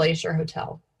Many Glacier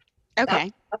Hotel.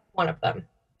 Okay. That's one of them.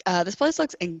 This place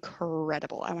looks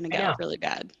incredible. I want to go really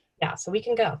bad. Yeah, so we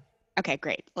can go. Okay,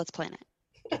 great. Let's plan it.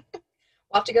 We'll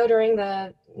have to go during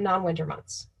the non-winter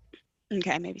months.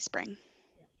 Okay, maybe spring.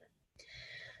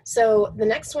 So the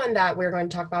next one that we're going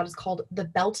to talk about is called the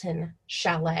Belton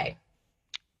Chalet.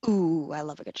 Ooh, I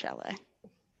love a good chalet.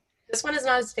 This one is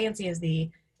not as fancy as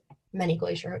the Many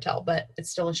Glacier Hotel, but it's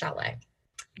still a chalet.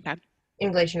 Okay.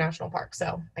 In Glacier National Park,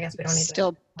 so I guess we don't need to.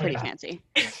 Still pretty fancy.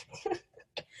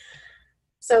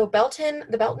 So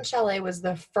the Belton Chalet was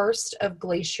the first of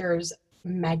Glacier's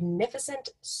magnificent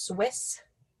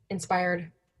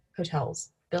Swiss-inspired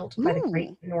hotels built by the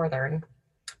Great Northern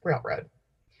Railroad.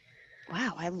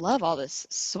 Wow, I love all this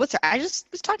Switzerland. I just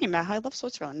was talking about how I love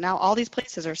Switzerland. Now all these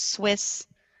places are Swiss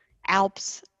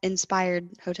Alps-inspired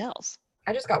hotels.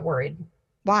 I just got worried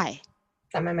Why?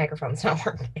 that my microphone's not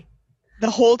working.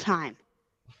 The whole time.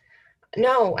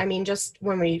 No, I mean just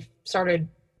when we started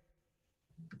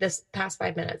this past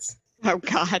 5 minutes. Oh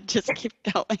God, just keep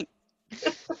going.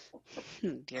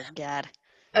 Dear God.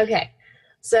 Okay,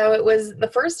 so it was the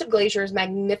first of Glacier's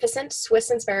magnificent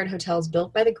Swiss-inspired hotels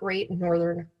built by the Great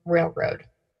Northern Railroad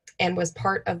and was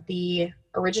part of the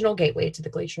original gateway to the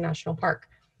Glacier National Park.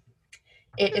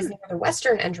 It is near the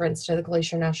western entrance to the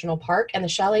Glacier National Park, and the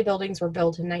chalet buildings were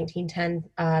built in 1910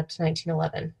 to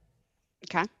 1911.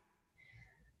 Okay.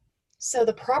 So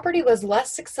the property was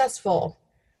less successful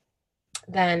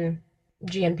than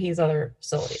GNP's other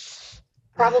facilities.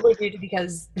 Probably due to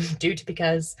because due to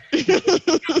because.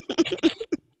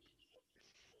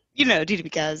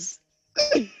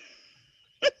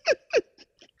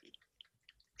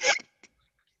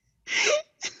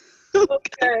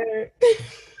 Okay.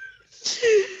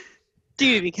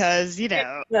 Due to because,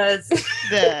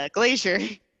 the Glacier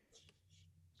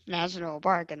National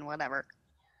Park and whatever.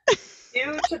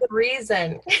 Due to the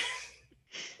reason. Okay.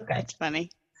 That's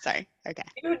funny. Sorry. Okay.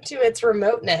 Due to its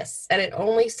remoteness, and it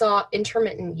only saw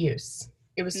intermittent use.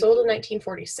 It was sold in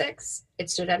 1946. It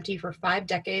stood empty for 5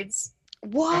 decades.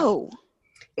 Whoa.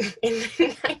 In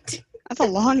the 19... That's a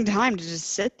long time to just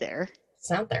sit there.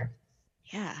 It's out there.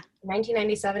 Yeah. In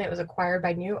 1997, it was acquired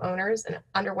by new owners and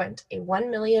underwent a $1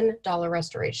 million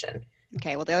restoration.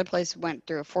 Okay, well, the other place went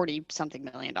through a 40-something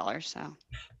million dollars, so.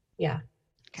 Yeah.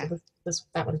 Okay. So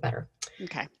that one's better.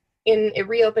 Okay. It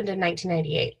reopened in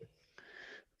 1998.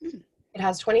 It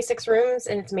has 26 rooms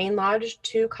in its main lodge,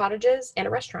 2 cottages, and a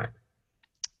restaurant.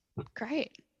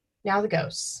 Great. Now the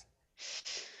ghosts.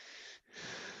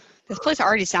 This place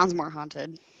already sounds more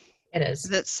haunted. It is.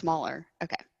 It's smaller.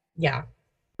 Okay. Yeah.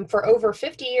 For over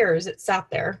 50 years, it sat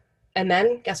there. And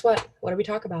then, guess what? What did we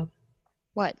talk about?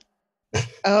 What?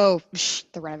 Oh,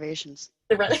 the renovations.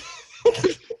 The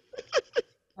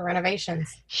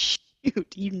renovations.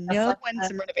 Shoot, you know like when that.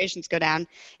 some renovations go down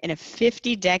in a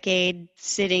 50-decade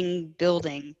sitting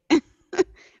building, the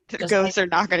Just ghosts are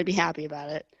not going to be happy about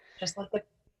it. Just like the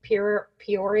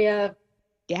Peoria.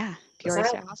 Yeah, Peoria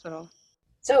State Asylum. Hospital.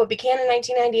 So it began in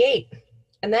 1998.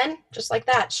 And then, just like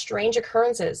that, strange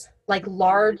occurrences, like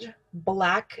large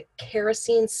black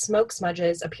kerosene smoke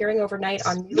smudges appearing overnight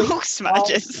on Smoke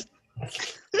smudges.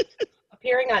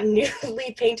 appearing on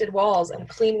newly painted walls and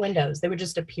clean windows. They would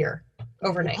just appear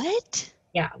overnight. What?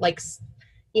 Yeah, like,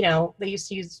 they used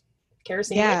to use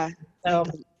kerosene. Yeah. So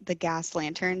The gas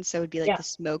lantern, so it would be like Yeah. the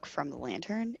smoke from the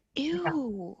lantern.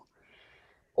 Ew.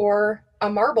 or a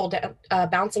marble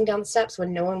bouncing down the steps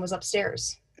when no one was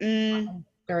upstairs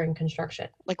during construction,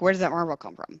 Like, where does that marble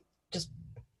come from?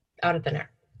 out of thin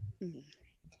air. Mhm.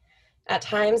 At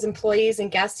times, employees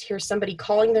and guests hear somebody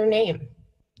calling their name.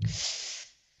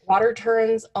 Water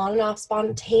turns on and off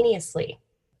spontaneously.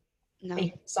 No. They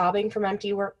hear sobbing from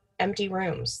empty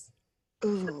rooms.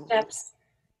 Ooh. Steps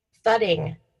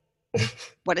thudding.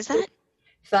 What is that?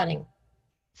 Thudding.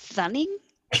 Thunning?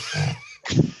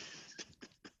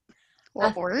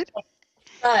 What word?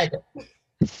 Thud.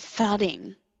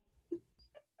 Thudding.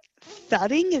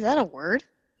 Thudding? Is that a word?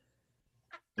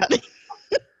 Thudding.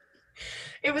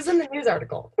 It was in the news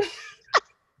article.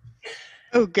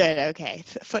 Oh, good. Okay.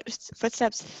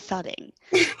 Footsteps thudding.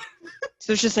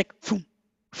 So it's just like, boom, boom.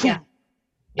 Yeah.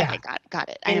 Yeah. Okay, got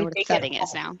it. I know what they a get thudding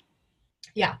is home. now.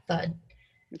 Yeah, thud.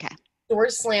 Okay.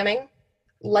 Doors slamming.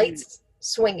 Lights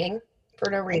swinging for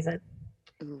no reason.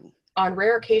 Ooh. On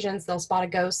rare occasions, they'll spot a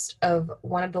ghost of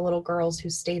one of the little girls who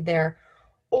stayed there,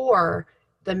 or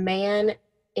the man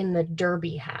in the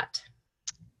derby hat.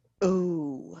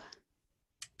 Ooh.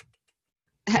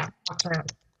 Yeah, walks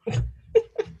around.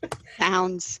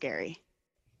 Sounds scary.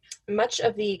 Much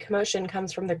of the commotion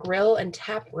comes from the grill and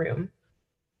tap room,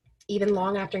 even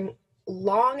long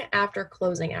after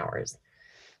closing hours.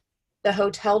 The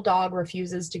hotel dog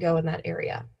refuses to go in that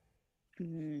area.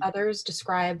 Mm. Others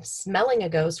describe smelling a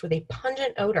ghost with a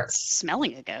pungent odor.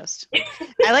 Smelling a ghost.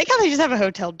 I like how they just have a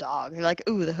hotel dog. They're like,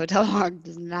 ooh, the hotel dog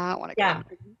does not want to go. Yeah.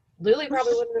 Lily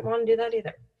probably wouldn't want to do that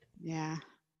either. Yeah.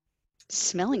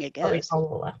 Smelling a Or we ghost. call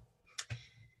Lola.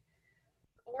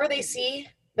 Or they see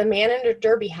the man in a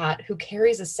derby hat who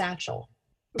carries a satchel.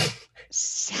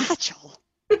 Satchel.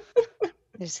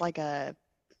 It's like a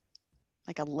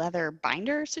leather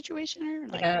binder situation, or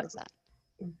like Yeah. what is that?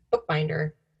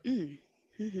 Bookbinder. Mm.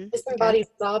 Mm-hmm. Disembodied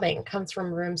sobbing comes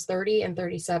from rooms 30 and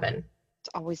 37. It's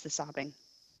always the sobbing.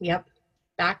 Yep.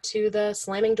 Back to the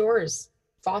slamming doors,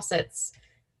 faucets,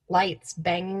 lights,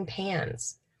 banging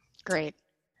pans. Great.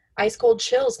 Ice cold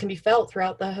chills can be felt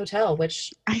throughout the hotel,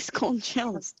 which Ice cold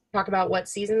chills. talk about what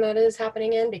season that is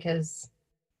happening in, because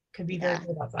it could be very Yeah.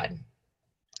 cold outside.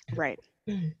 Right.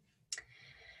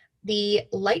 The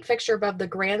light fixture above the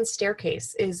grand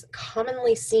staircase is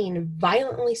commonly seen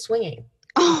violently swinging.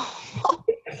 Oh.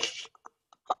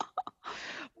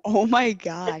 Oh my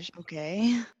gosh.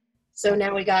 Okay. So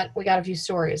now we got a few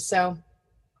stories. So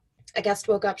a guest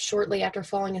woke up shortly after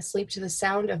falling asleep to the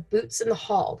sound of boots in the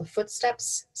hall. The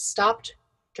footsteps stopped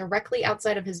directly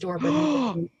outside of his door,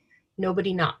 but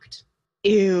nobody knocked.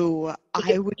 Ew.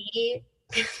 I would.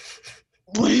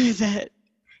 What is it?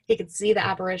 He could see the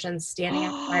apparition standing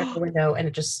outside the window, and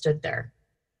it just stood there.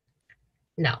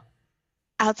 No.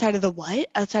 Outside of the what?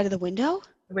 Outside of the window?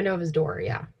 The window of his door,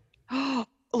 yeah.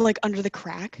 Like under the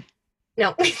crack?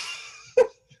 No.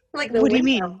 Like the What do you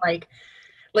window,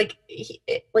 mean?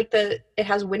 it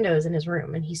has windows in his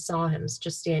room, and he saw him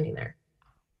just standing there.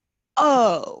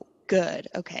 Oh, good.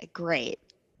 Okay, great.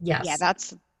 Yes. Yeah,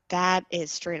 that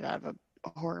is straight out of a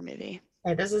horror movie.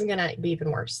 Okay, this is gonna be even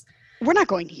worse. We're not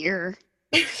going here.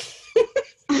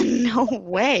 No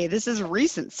way. This is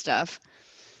recent stuff.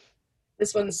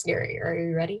 This one's scary. Are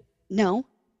you ready? No.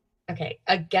 Okay.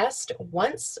 A guest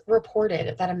once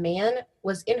reported that a man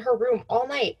was in her room all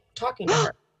night talking to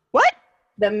her. What?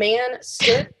 The man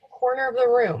stood in the corner of the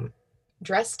room,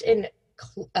 dressed in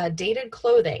dated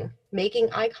clothing,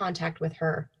 making eye contact with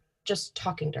her, just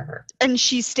talking to her. And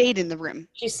she stayed in the room.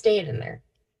 She stayed in there.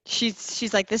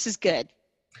 She's like, this is good.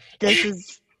 This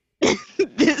is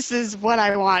this is what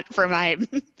I want for my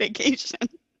vacation.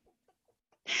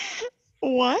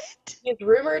 What? He's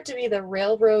rumored to be the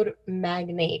railroad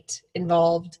magnate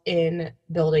involved in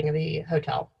building the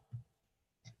hotel.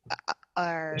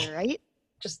 All right.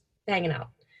 Just hanging out.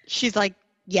 She's like,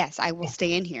 yes, I will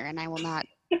stay in here and I will not.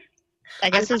 I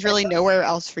guess there's really nowhere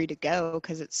else for you to go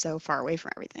because it's so far away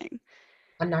from everything.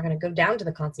 I'm not going to go down to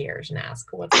the concierge and ask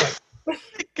what's up.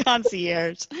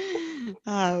 Concierge.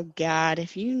 Oh, God.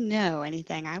 If you know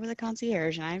anything, I was a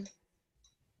concierge and I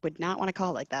would not want to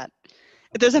call like that.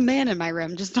 If there's a man in my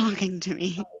room just talking to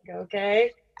me,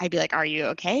 Okay. I'd be like, are you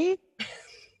okay?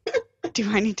 Do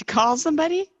I need to call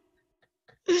somebody?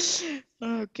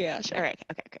 Oh, gosh. All right.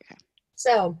 Okay.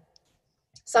 So,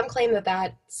 some claim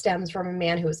that stems from a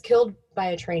man who was killed by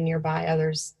a train nearby.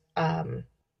 Others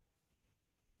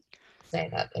say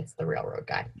that it's the railroad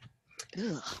guy.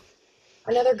 Ugh.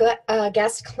 Another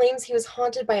guest claims he was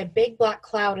haunted by a big black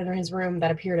cloud in his room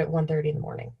that appeared at 1:30 in the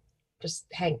morning, just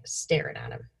staring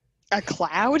at him. A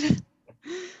cloud?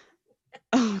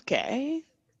 Okay.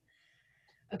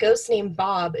 A ghost named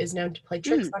Bob is known to play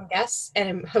tricks on guests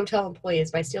and hotel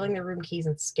employees by stealing their room keys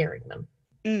and scaring them.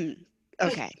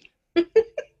 Okay.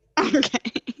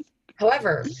 Okay.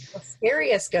 However, the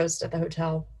scariest ghost at the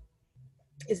hotel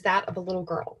is that of a little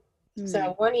girl.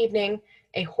 So one evening,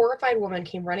 a horrified woman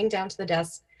came running down to the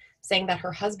desk saying that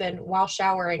her husband, while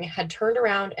showering, had turned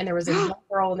around and there was a young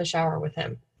girl in the shower with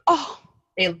him. Oh.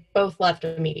 They both left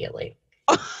immediately.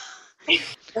 The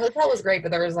hotel was great,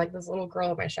 but there was like this little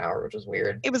girl in my shower, which was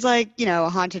weird. It was like, a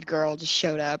haunted girl just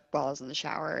showed up while I was in the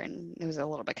shower, and it was a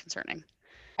little bit concerning.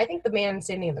 I think the man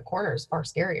standing in the corner is far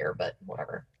scarier, but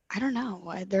whatever. I don't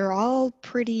know. They're all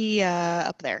pretty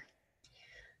up there.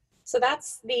 So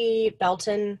that's the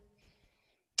Belton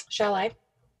Chalet,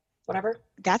 whatever.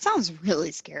 That sounds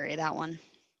really scary, that one.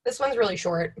 This one's really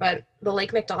short, but the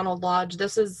Lake McDonald Lodge,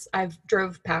 I've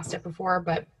drove past it before,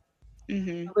 but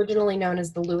originally known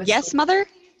as the Lewis. Yes, Mother?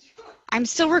 I'm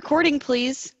still recording,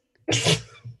 please.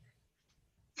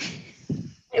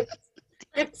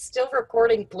 I'm still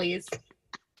recording, please.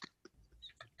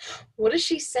 What is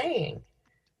she saying?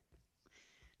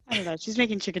 I don't know. She's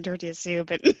making chicken tortilla soup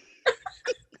and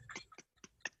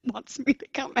wants me to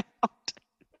come out.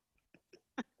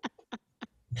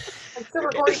 I'm still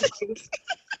recording, please.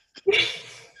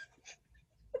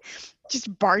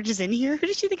 Just barges in here? Who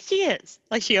does she think she is?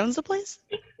 Like she owns the place?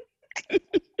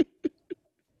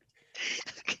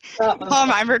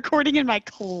 Mom, I'm recording in my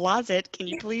closet. Can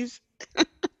you please?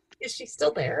 Is she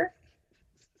still there?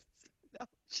 No,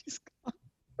 she's gone.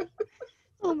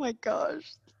 Oh my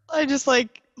gosh. I just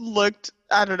looked,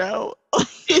 I don't know,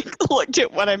 looked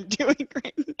at what I'm doing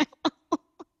right now.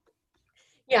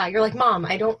 Yeah, you're like, Mom,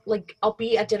 I'll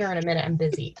be at dinner in a minute. I'm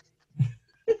busy.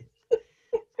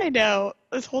 I know.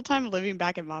 This whole time living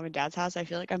back at Mom and Dad's house, I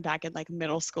feel like I'm back in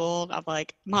middle school. I'm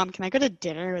like, Mom, can I go to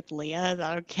dinner with Leah? Is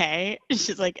that okay? And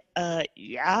she's like,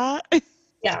 yeah.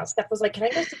 Yeah, Steph was like, can I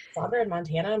go see Sandra in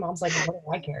Montana? And Mom's like, what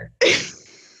do I care?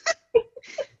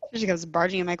 She comes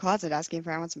barging in my closet asking if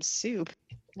I want some soup.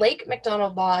 Lake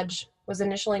McDonald Lodge was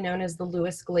initially known as the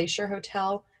Lewis Glacier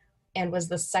Hotel and was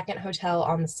the second hotel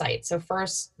on the site. So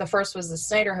the first was the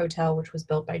Snyder Hotel, which was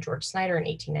built by George Snyder in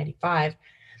 1895.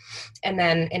 And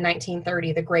then in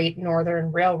 1930, the Great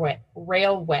Northern Railway.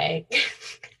 Railway.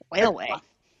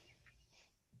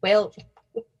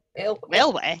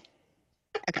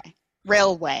 Okay.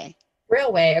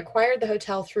 Railway acquired the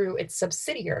hotel through its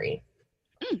subsidiary,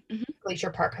 Glacier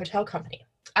Park Hotel Company.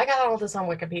 I got all this on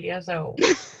Wikipedia, so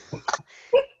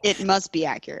it must be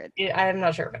accurate. I'm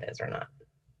not sure if it is or not.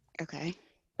 Okay.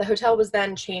 The hotel was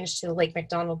then changed to the Lake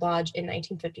McDonald Lodge in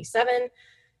 1957,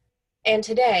 and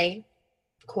today,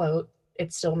 quote,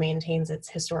 it still maintains its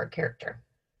historic character.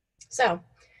 So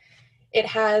it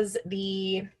has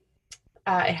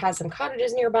some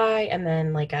cottages nearby and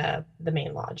then the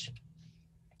main lodge.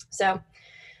 So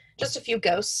just a few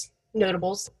ghosts,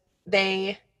 notables.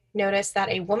 They noticed that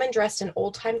a woman dressed in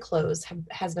old-time clothes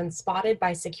has been spotted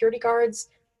by security guards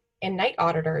and night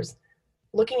auditors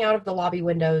looking out of the lobby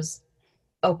windows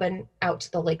open out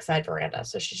to the lakeside veranda.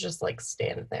 So she's just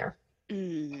standing there.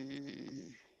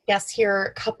 Guests hear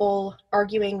a couple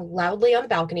arguing loudly on the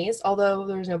balconies, although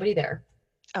there's nobody there.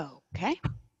 Okay.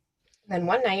 Then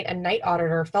one night, a night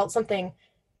auditor felt something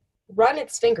run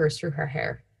its fingers through her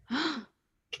hair.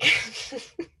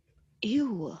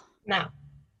 Ew. Now,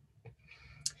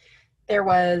 there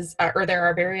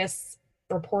are various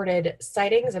reported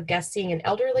sightings of guests seeing an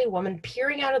elderly woman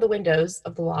peering out of the windows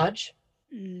of the lodge.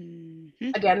 Mhm.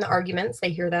 Again, the arguments,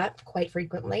 they hear that quite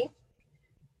frequently.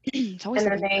 It's always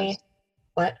And the then windows.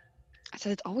 what? I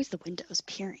said it's always the windows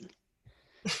peering.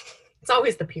 It's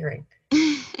always the peering.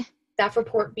 Staff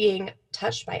report being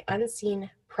touched by unseen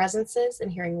presences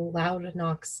and hearing loud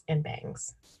knocks and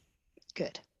bangs.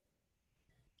 Good.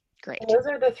 Great. And those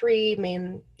are the three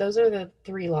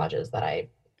lodges that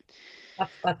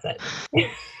that's it.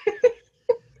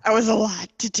 That was a lot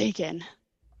to take in.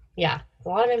 Yeah, it's a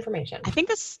lot of information. I think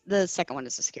the second one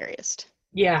is the scariest.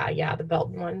 Yeah, the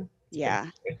Belton one. Yeah.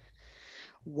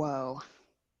 Whoa.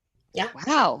 Yeah.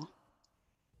 Wow.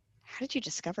 How did you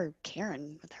discover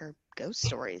Karen with her ghost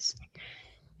stories?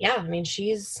 Yeah, I mean,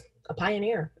 she's a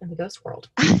pioneer in the ghost world.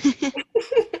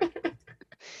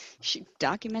 She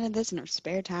documented this in her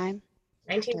spare time.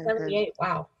 1978.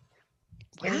 Wow.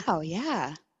 Wow,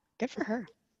 yeah. Good for her.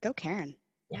 Go Karen.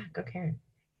 Yeah, go Karen.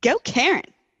 Go Karen.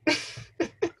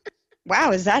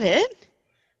 Wow, is that it?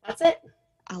 That's it.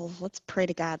 Oh, let's pray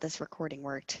to God this recording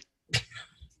worked.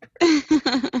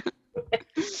 I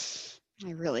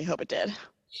really hope it did.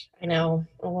 I know.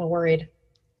 I'm a little worried.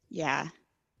 Yeah.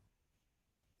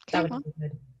 That Okay, would well, be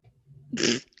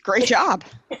good. great job.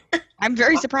 I'm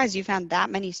very surprised you found that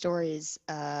many stories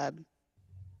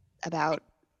about,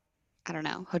 I don't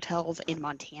know, hotels in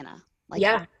Montana. Like,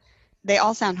 Yeah, they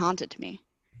all sound haunted to me.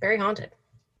 very haunted.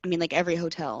 I mean, like every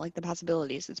hotel, like the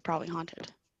possibilities, it's probably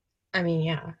haunted. I mean,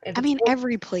 yeah. I mean,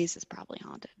 every place is probably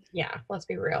haunted. Yeah, let's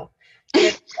be real.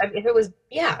 If it was,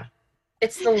 yeah,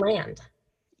 it's the land.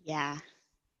 Yeah,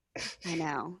 I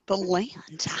know. The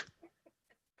land.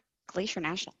 Glacier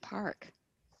National Park.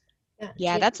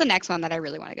 Yeah, that's the next one that I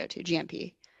really want to go to,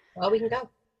 GMP. Well, we can go.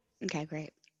 Okay,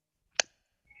 great.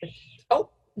 Oh,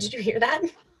 did you hear that?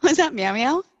 Was that Meow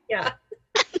Meow? Yeah.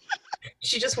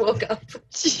 She just woke up.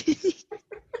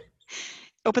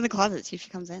 Open the closet, see if she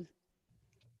comes in.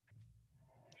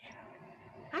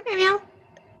 Hi, Meow Meow.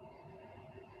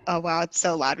 Oh, wow, it's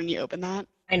so loud when you open that.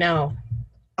 I know.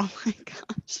 Oh my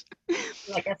gosh.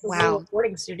 I guess this is a Wow.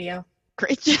 recording studio.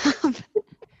 Great job.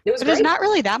 It was But there's great. not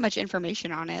really that much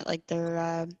information on it. Like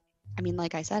I mean,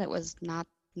 like I said, it was not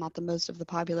the most of the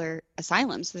popular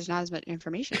asylums. So there's not as much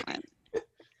information on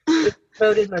it.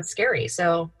 Voted most scary,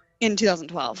 so. In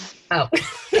 2012. Oh.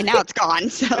 And now it's gone,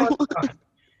 so Now it's gone.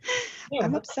 Yeah,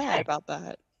 I'm what the upset heck? about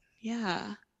that.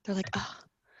 Yeah. They're like, oh,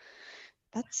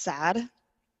 that's sad.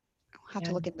 I'll have to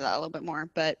Yeah. look into that a little bit more.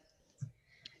 But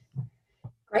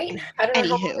Great. I don't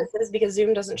know how long Anywho. this is because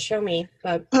Zoom doesn't show me,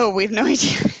 but oh, we have no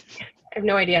idea. I have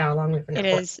no idea how long we've been It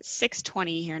recording. is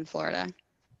 6:20 here in Florida.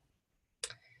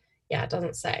 Yeah, it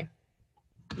doesn't say.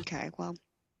 Okay, well,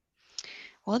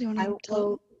 do you I want to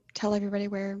will, tell everybody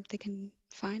where they can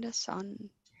find us on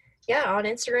on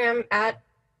Instagram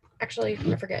actually,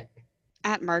 I forget.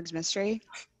 at Marg's Mystery?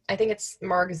 I think it's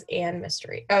Margs and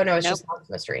Mystery. Oh, no, it's Nope. just Margs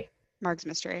Mystery. Marg's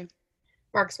Mystery.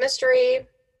 Margs Mystery,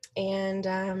 and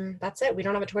that's it. We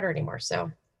don't have a Twitter anymore, so.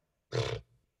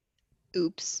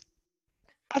 Oops.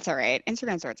 That's all right.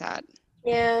 Instagram's where it's at.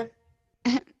 Yeah.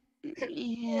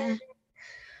 Yeah.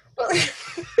 Well,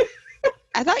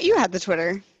 I thought you had the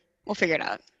Twitter. We'll figure it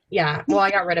out. yeah, well, I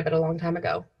got rid of it a long time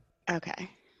ago. Okay.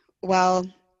 Well,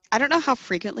 I don't know how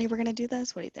frequently we're going to do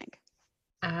this. What do you think?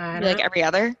 I Maybe don't like know. every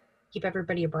other? Keep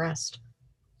everybody abreast.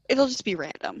 It'll just be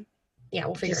random. Yeah,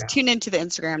 we'll figure Just it out. tune into the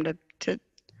Instagram to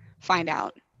find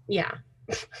out. Yeah.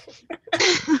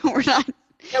 We're not.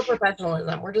 No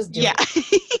professionalism. We're just doing Yeah.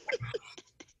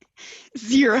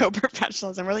 Zero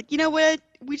professionalism. We're like, you know what?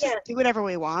 We just Yeah. do whatever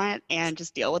we want and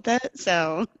just deal with it.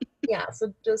 So Yeah,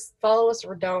 so just follow us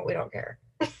or don't. We don't care.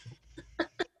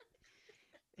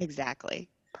 exactly.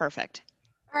 Perfect.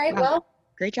 All right, Wow. well,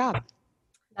 Great job.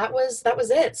 that was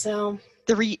it. So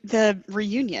The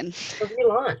reunion. the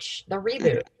relaunch, the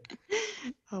reboot.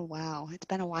 Oh wow. It's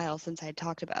been a while since I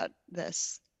talked about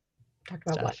this Talk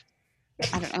about stuff.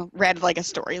 what? I don't know. Read like a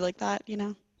story like that, you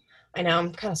know? I know,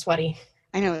 I'm kind of sweaty.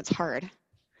 I know it's hard.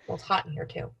 Well, it's hot in here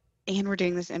too. And we're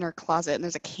doing this in our closet and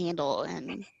there's a candle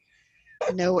and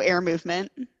no air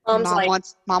movement. Mom's Mom like,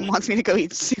 wants me to go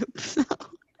eat soup. So.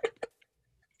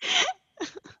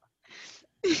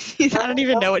 I don't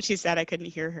even know what she said. I couldn't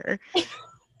hear her.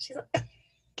 she's like,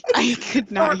 I could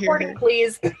no not hear recording, her.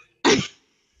 please.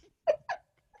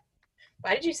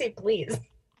 Why did you say please?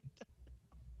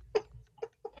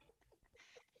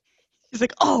 She's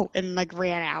like, oh, and like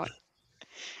ran out.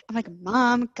 I'm like,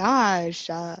 Mom, gosh.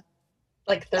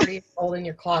 Like 30 years old in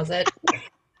your closet.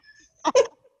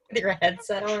 with your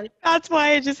headset on. That's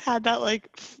why I just had that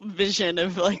like vision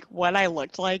of like what I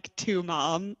looked like to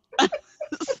mom.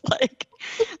 It's like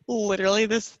literally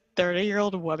this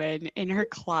 30-year-old woman in her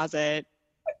closet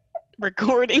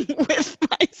recording with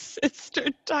my sister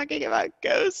talking about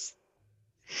ghosts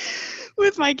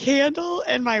with my candle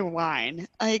and my wine.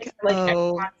 Like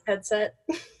Xbox headset.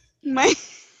 my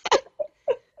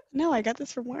no, I got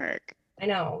this from work. I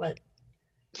know, but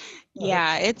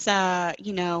Yeah, it's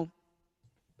you know,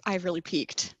 I've really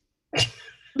peaked.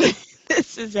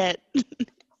 This is it.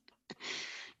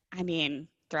 I mean,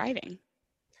 thriving.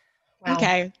 wow.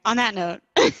 Okay, on that note.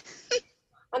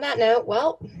 On that note,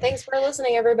 well, thanks for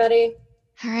listening, everybody.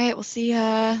 All right, we'll see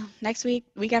you next week.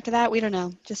 Week after that, we don't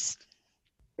know. Just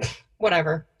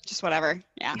Whatever. whatever.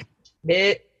 Yeah.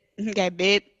 Bit. Okay,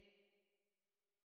 bit.